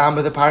with the dam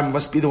of the par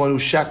must be the one who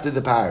shechted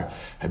the par.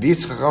 Rabbi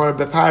Yitzchak Amar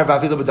bepar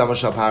v'afilo b'dam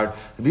shel par.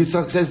 Rabbi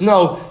Yitzchak says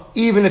no,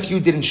 even if you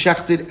didn't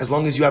shecht it, as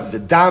long as you have the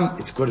dam,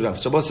 it's good enough.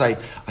 So we'll say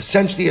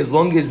essentially, as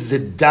long as the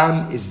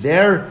dam is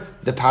there,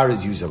 the par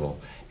is usable.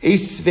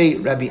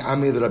 Esvei Rabbi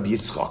Ami Rabbi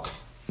Yitzchak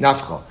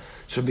nafcha.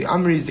 So Rabbi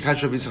Amri is the kind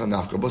of Rabbi Yitzchak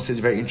nafcha. Both says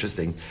very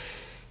interesting.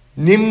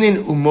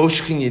 Nimnin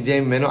umoshchin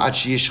yedem meno at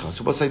sheyishcha.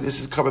 So both say this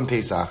is Karban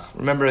Pesach.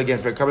 Remember again,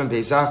 for Karban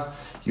Pesach,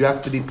 you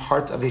have to be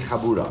part of a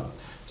chabura.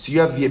 So you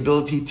have the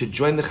ability to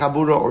join the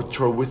chabura or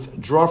to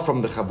withdraw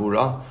from the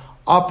chabura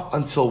up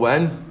until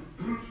when?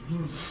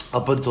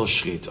 Up until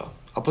Shechita.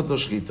 Up until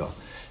Shechita.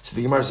 So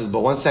the Gemara says, but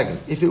one second,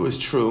 if it was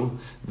true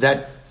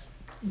that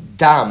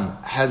dam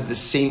has the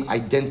same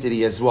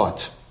identity as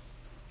what?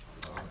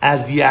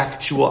 As the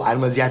actual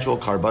animal, as the actual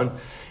carbon,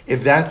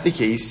 if that's the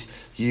case,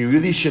 you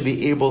really should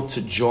be able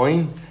to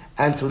join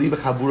and to leave a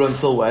chabura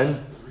until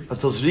when?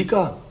 Until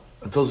Zrika.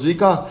 Until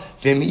Zrika.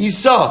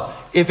 V'm'isa.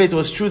 If it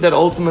was true that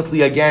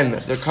ultimately,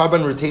 again, the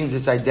carbon retains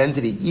its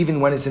identity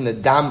even when it's in the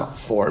dam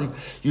form,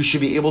 you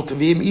should be able to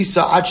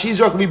v'm'isa ad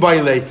shizrak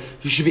mibayle.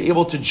 You should be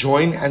able to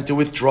join and to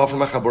withdraw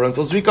from a chabura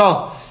until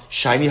Zrika.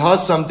 Shiny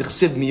hasam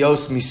dichsib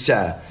miyos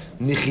miseh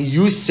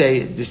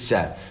michiyuse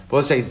diseh. But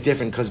let's say it's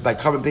different because by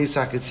carbon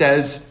pesach it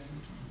says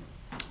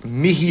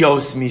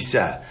mihios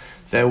miseh.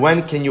 Then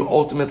when can you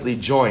ultimately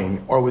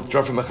join or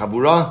withdraw from a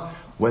chabura?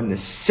 When the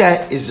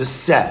set is a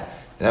set.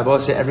 And I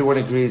both say everyone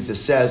agrees the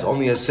set is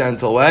only a set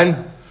until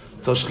when?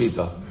 Till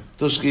Shechita.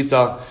 Till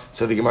Shechita.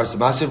 So the Gemara says,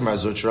 Masiv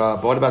Marzutra.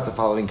 But what about the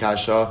following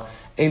kasha?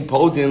 Ein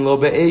podin lo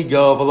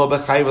be'ego v'lo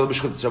be'chay v'lo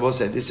b'shchut. Rabbi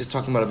said this is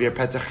talking about Avir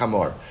Petach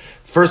Chamor.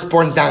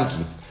 Firstborn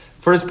donkey.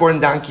 Firstborn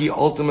donkey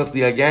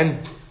ultimately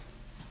again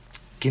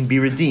can be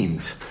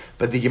redeemed.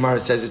 But the Gemara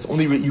says it's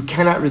only you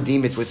cannot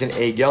redeem it with an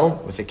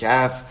egel, with a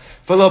calf,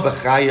 v'lo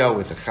b'chaya,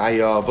 with a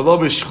chaya, v'lo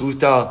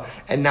b'shchuta,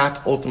 and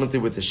not ultimately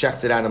with the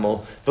shechted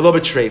animal, v'lo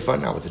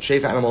b'treifa, not with the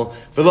treifa animal,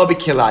 v'lo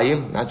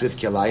b'kilayim, not with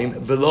kilayim,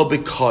 v'lo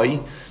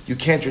b'koi, you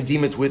can't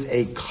redeem it with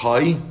a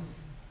koi,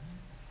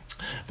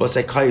 but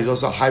say koi is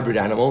also a hybrid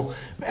animal,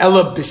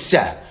 ela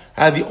b'seh,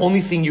 the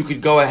only thing you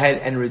could go ahead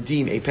and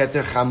redeem a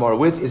Petach Chamor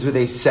with is with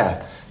a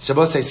seh.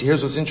 Shabbos says,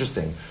 here's what's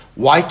interesting.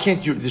 Why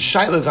can't you, the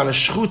shaila is on a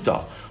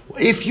shchuta.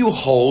 If you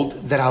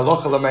hold that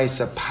halacha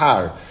l'maisa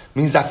par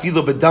means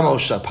afilu b'damo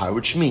shapar,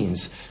 which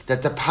means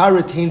that the par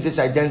retains its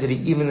identity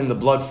even in the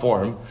blood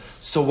form,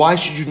 so why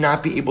should you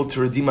not be able to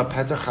redeem a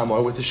Petach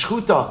Chamor with a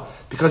shchuta?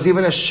 Because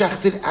even a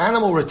shechted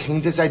animal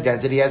retains its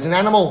identity as an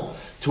animal.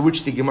 To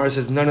which the Gemara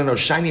says, no,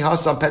 shiny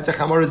hasam Petach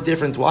Chamor is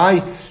different.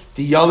 Why?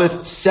 The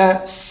yalif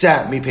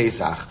se mi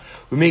pesach.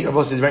 We make,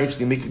 Rabbi says very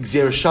interesting, we make a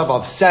gzera shav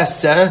of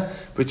se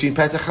between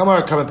Petach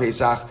Chamor and Karban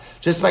Pesach.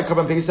 Just like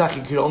Karban Pesach,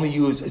 you could only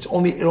use, it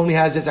only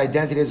has its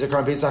identity as a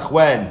Karban Pesach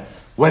when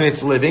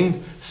it's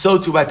living. So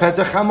too by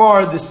Petach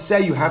Chamor, the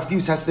se you have to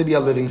use has to be a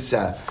living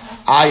se.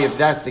 If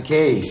that's the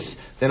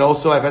case, then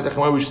also by Petach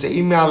Chamor we should say,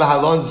 Ime ala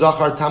halon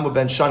zachar tamu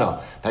ben shana.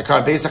 By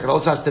Karban Pesach it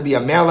also has to be a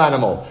male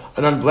animal,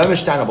 an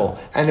unblemished animal,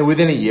 and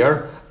within a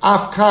year.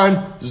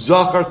 Afkan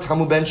zachar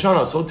tamu ben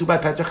shana. So too by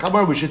Petach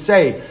Chamor we should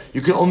say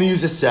you can only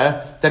use a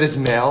se that is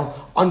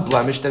male,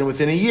 unblemished, and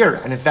within a year.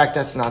 And in fact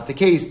that's not the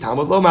case.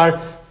 Talmud Lomar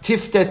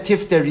tifte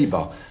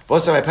riba.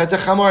 But by Petach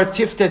Chamor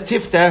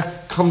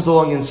tifte comes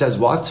along and says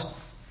what?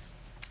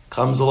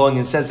 Comes along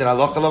and says that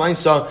halacha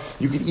l'maisa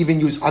you could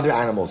even use other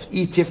animals.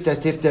 Eat tifte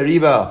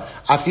riba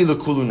afilu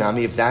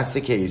kulunami. If that's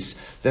the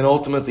case, then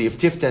ultimately if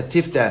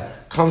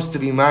tifte comes to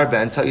be marba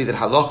and tell you that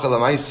halacha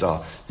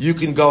l'maisa you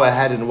can go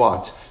ahead and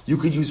what? You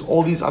could use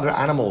all these other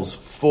animals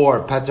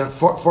for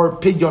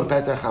pidyon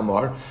Petach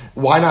Chamor.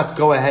 Why not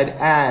go ahead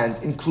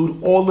and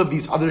include all of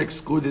these other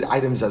excluded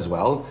items as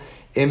well?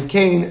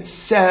 Imkain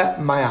se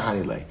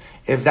mayahanile.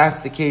 If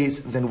that's the case,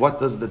 then what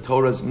does the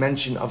Torah's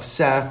mention of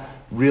se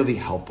really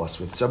help us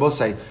with? So Rabbi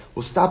say,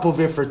 we'll stop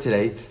over here for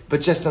today,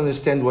 but just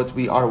understand what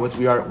we are.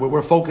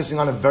 We're focusing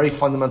on a very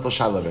fundamental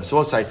shaila. So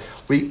we'll say,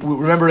 we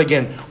remember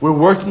again, we're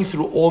working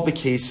through all the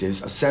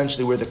cases,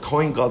 essentially, where the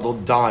Kohen Gadol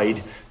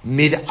died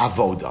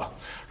mid-avoda.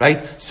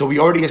 Right? So we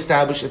already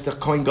established if the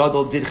Kohen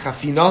Gadol did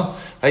chafina,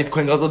 right?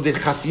 Kohen Gadol did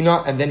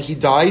chafina and then he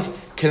died.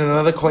 Can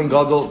another Kohen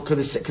Gadol, could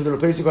the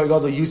replacing Kohen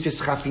Gadol use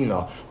his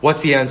chafina? What's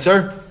the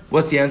answer?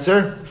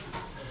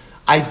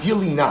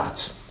 Ideally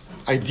not.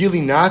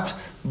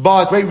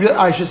 But, right,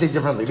 I should say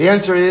differently. The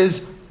answer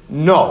is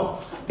no.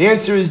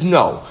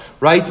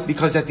 Right?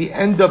 Because at the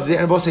end of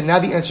and we'll say now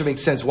the answer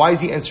makes sense. Why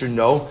is the answer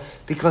no?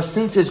 Because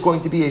since there's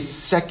going to be a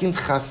second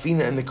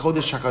chafina in the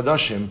Kodesh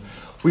HaKadoshim,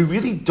 we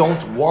really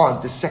don't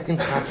want the second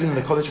chafina in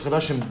the Kodesh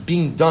HaKadoshim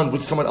being done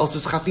with someone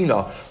else's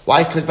chafina.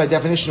 Why? Because by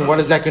definition, what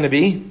is that going to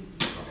be?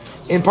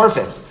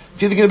 Imperfect.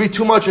 It's either going to be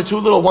too much or too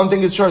little. One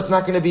thing is sure, it's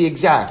not going to be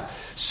exact.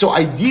 So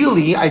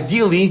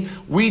ideally,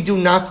 we do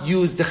not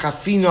use the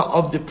chafina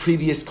of the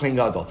previous Kohen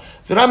Gadol.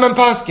 The Rambam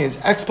Paskins,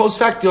 ex post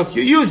facto, if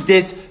you used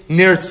it,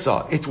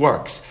 nirtza, it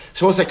works.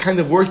 So it's like kind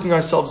of working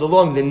ourselves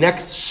along. The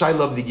next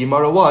shaila of the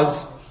Gemara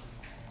was,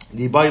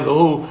 the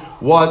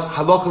Bailahu was,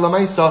 halacha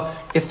l'maisa,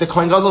 if the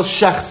Kohen Gadol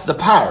shechts the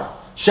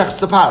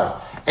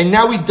par, and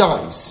now he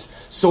dies.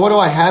 So what do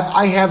I have?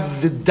 I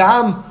have the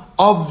dam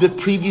of the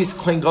previous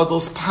Kohen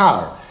Gadol's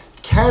par.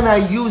 Can I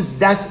use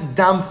that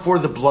dam for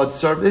the blood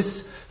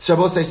service? So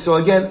Rabbi says, so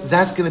again,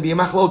 that's going to be a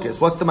machlokas.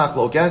 What's the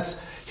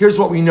machlokas? Here's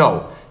what we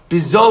know.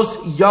 Bizos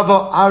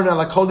yava arna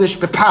la kodesh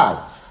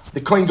bepar.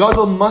 The Kohen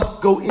Gadol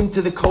must go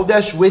into the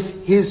kodesh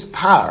with his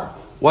par.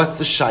 What's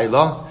the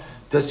shaila?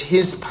 Does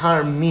his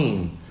par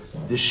mean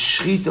the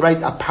shrit,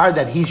 right, a par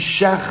that he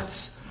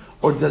shechts,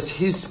 or does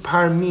his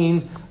par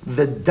mean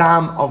the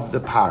dam of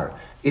the par?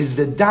 is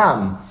the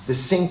dam the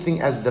same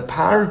thing as the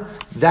par?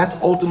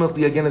 That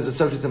ultimately, again, is a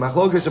subject to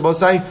machlokas.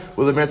 Rabosai,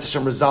 will the Meretz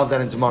Hashem resolve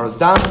that in tomorrow's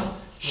dam?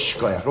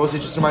 Shkoyach.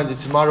 Rabosai, just a reminder,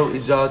 tomorrow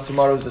is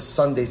a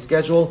Sunday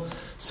schedule,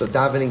 so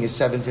davening is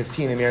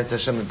 7:15. In Meretz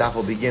Hashem, the daf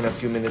will begin a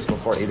few minutes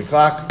before 8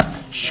 o'clock.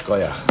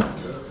 Shkoyach.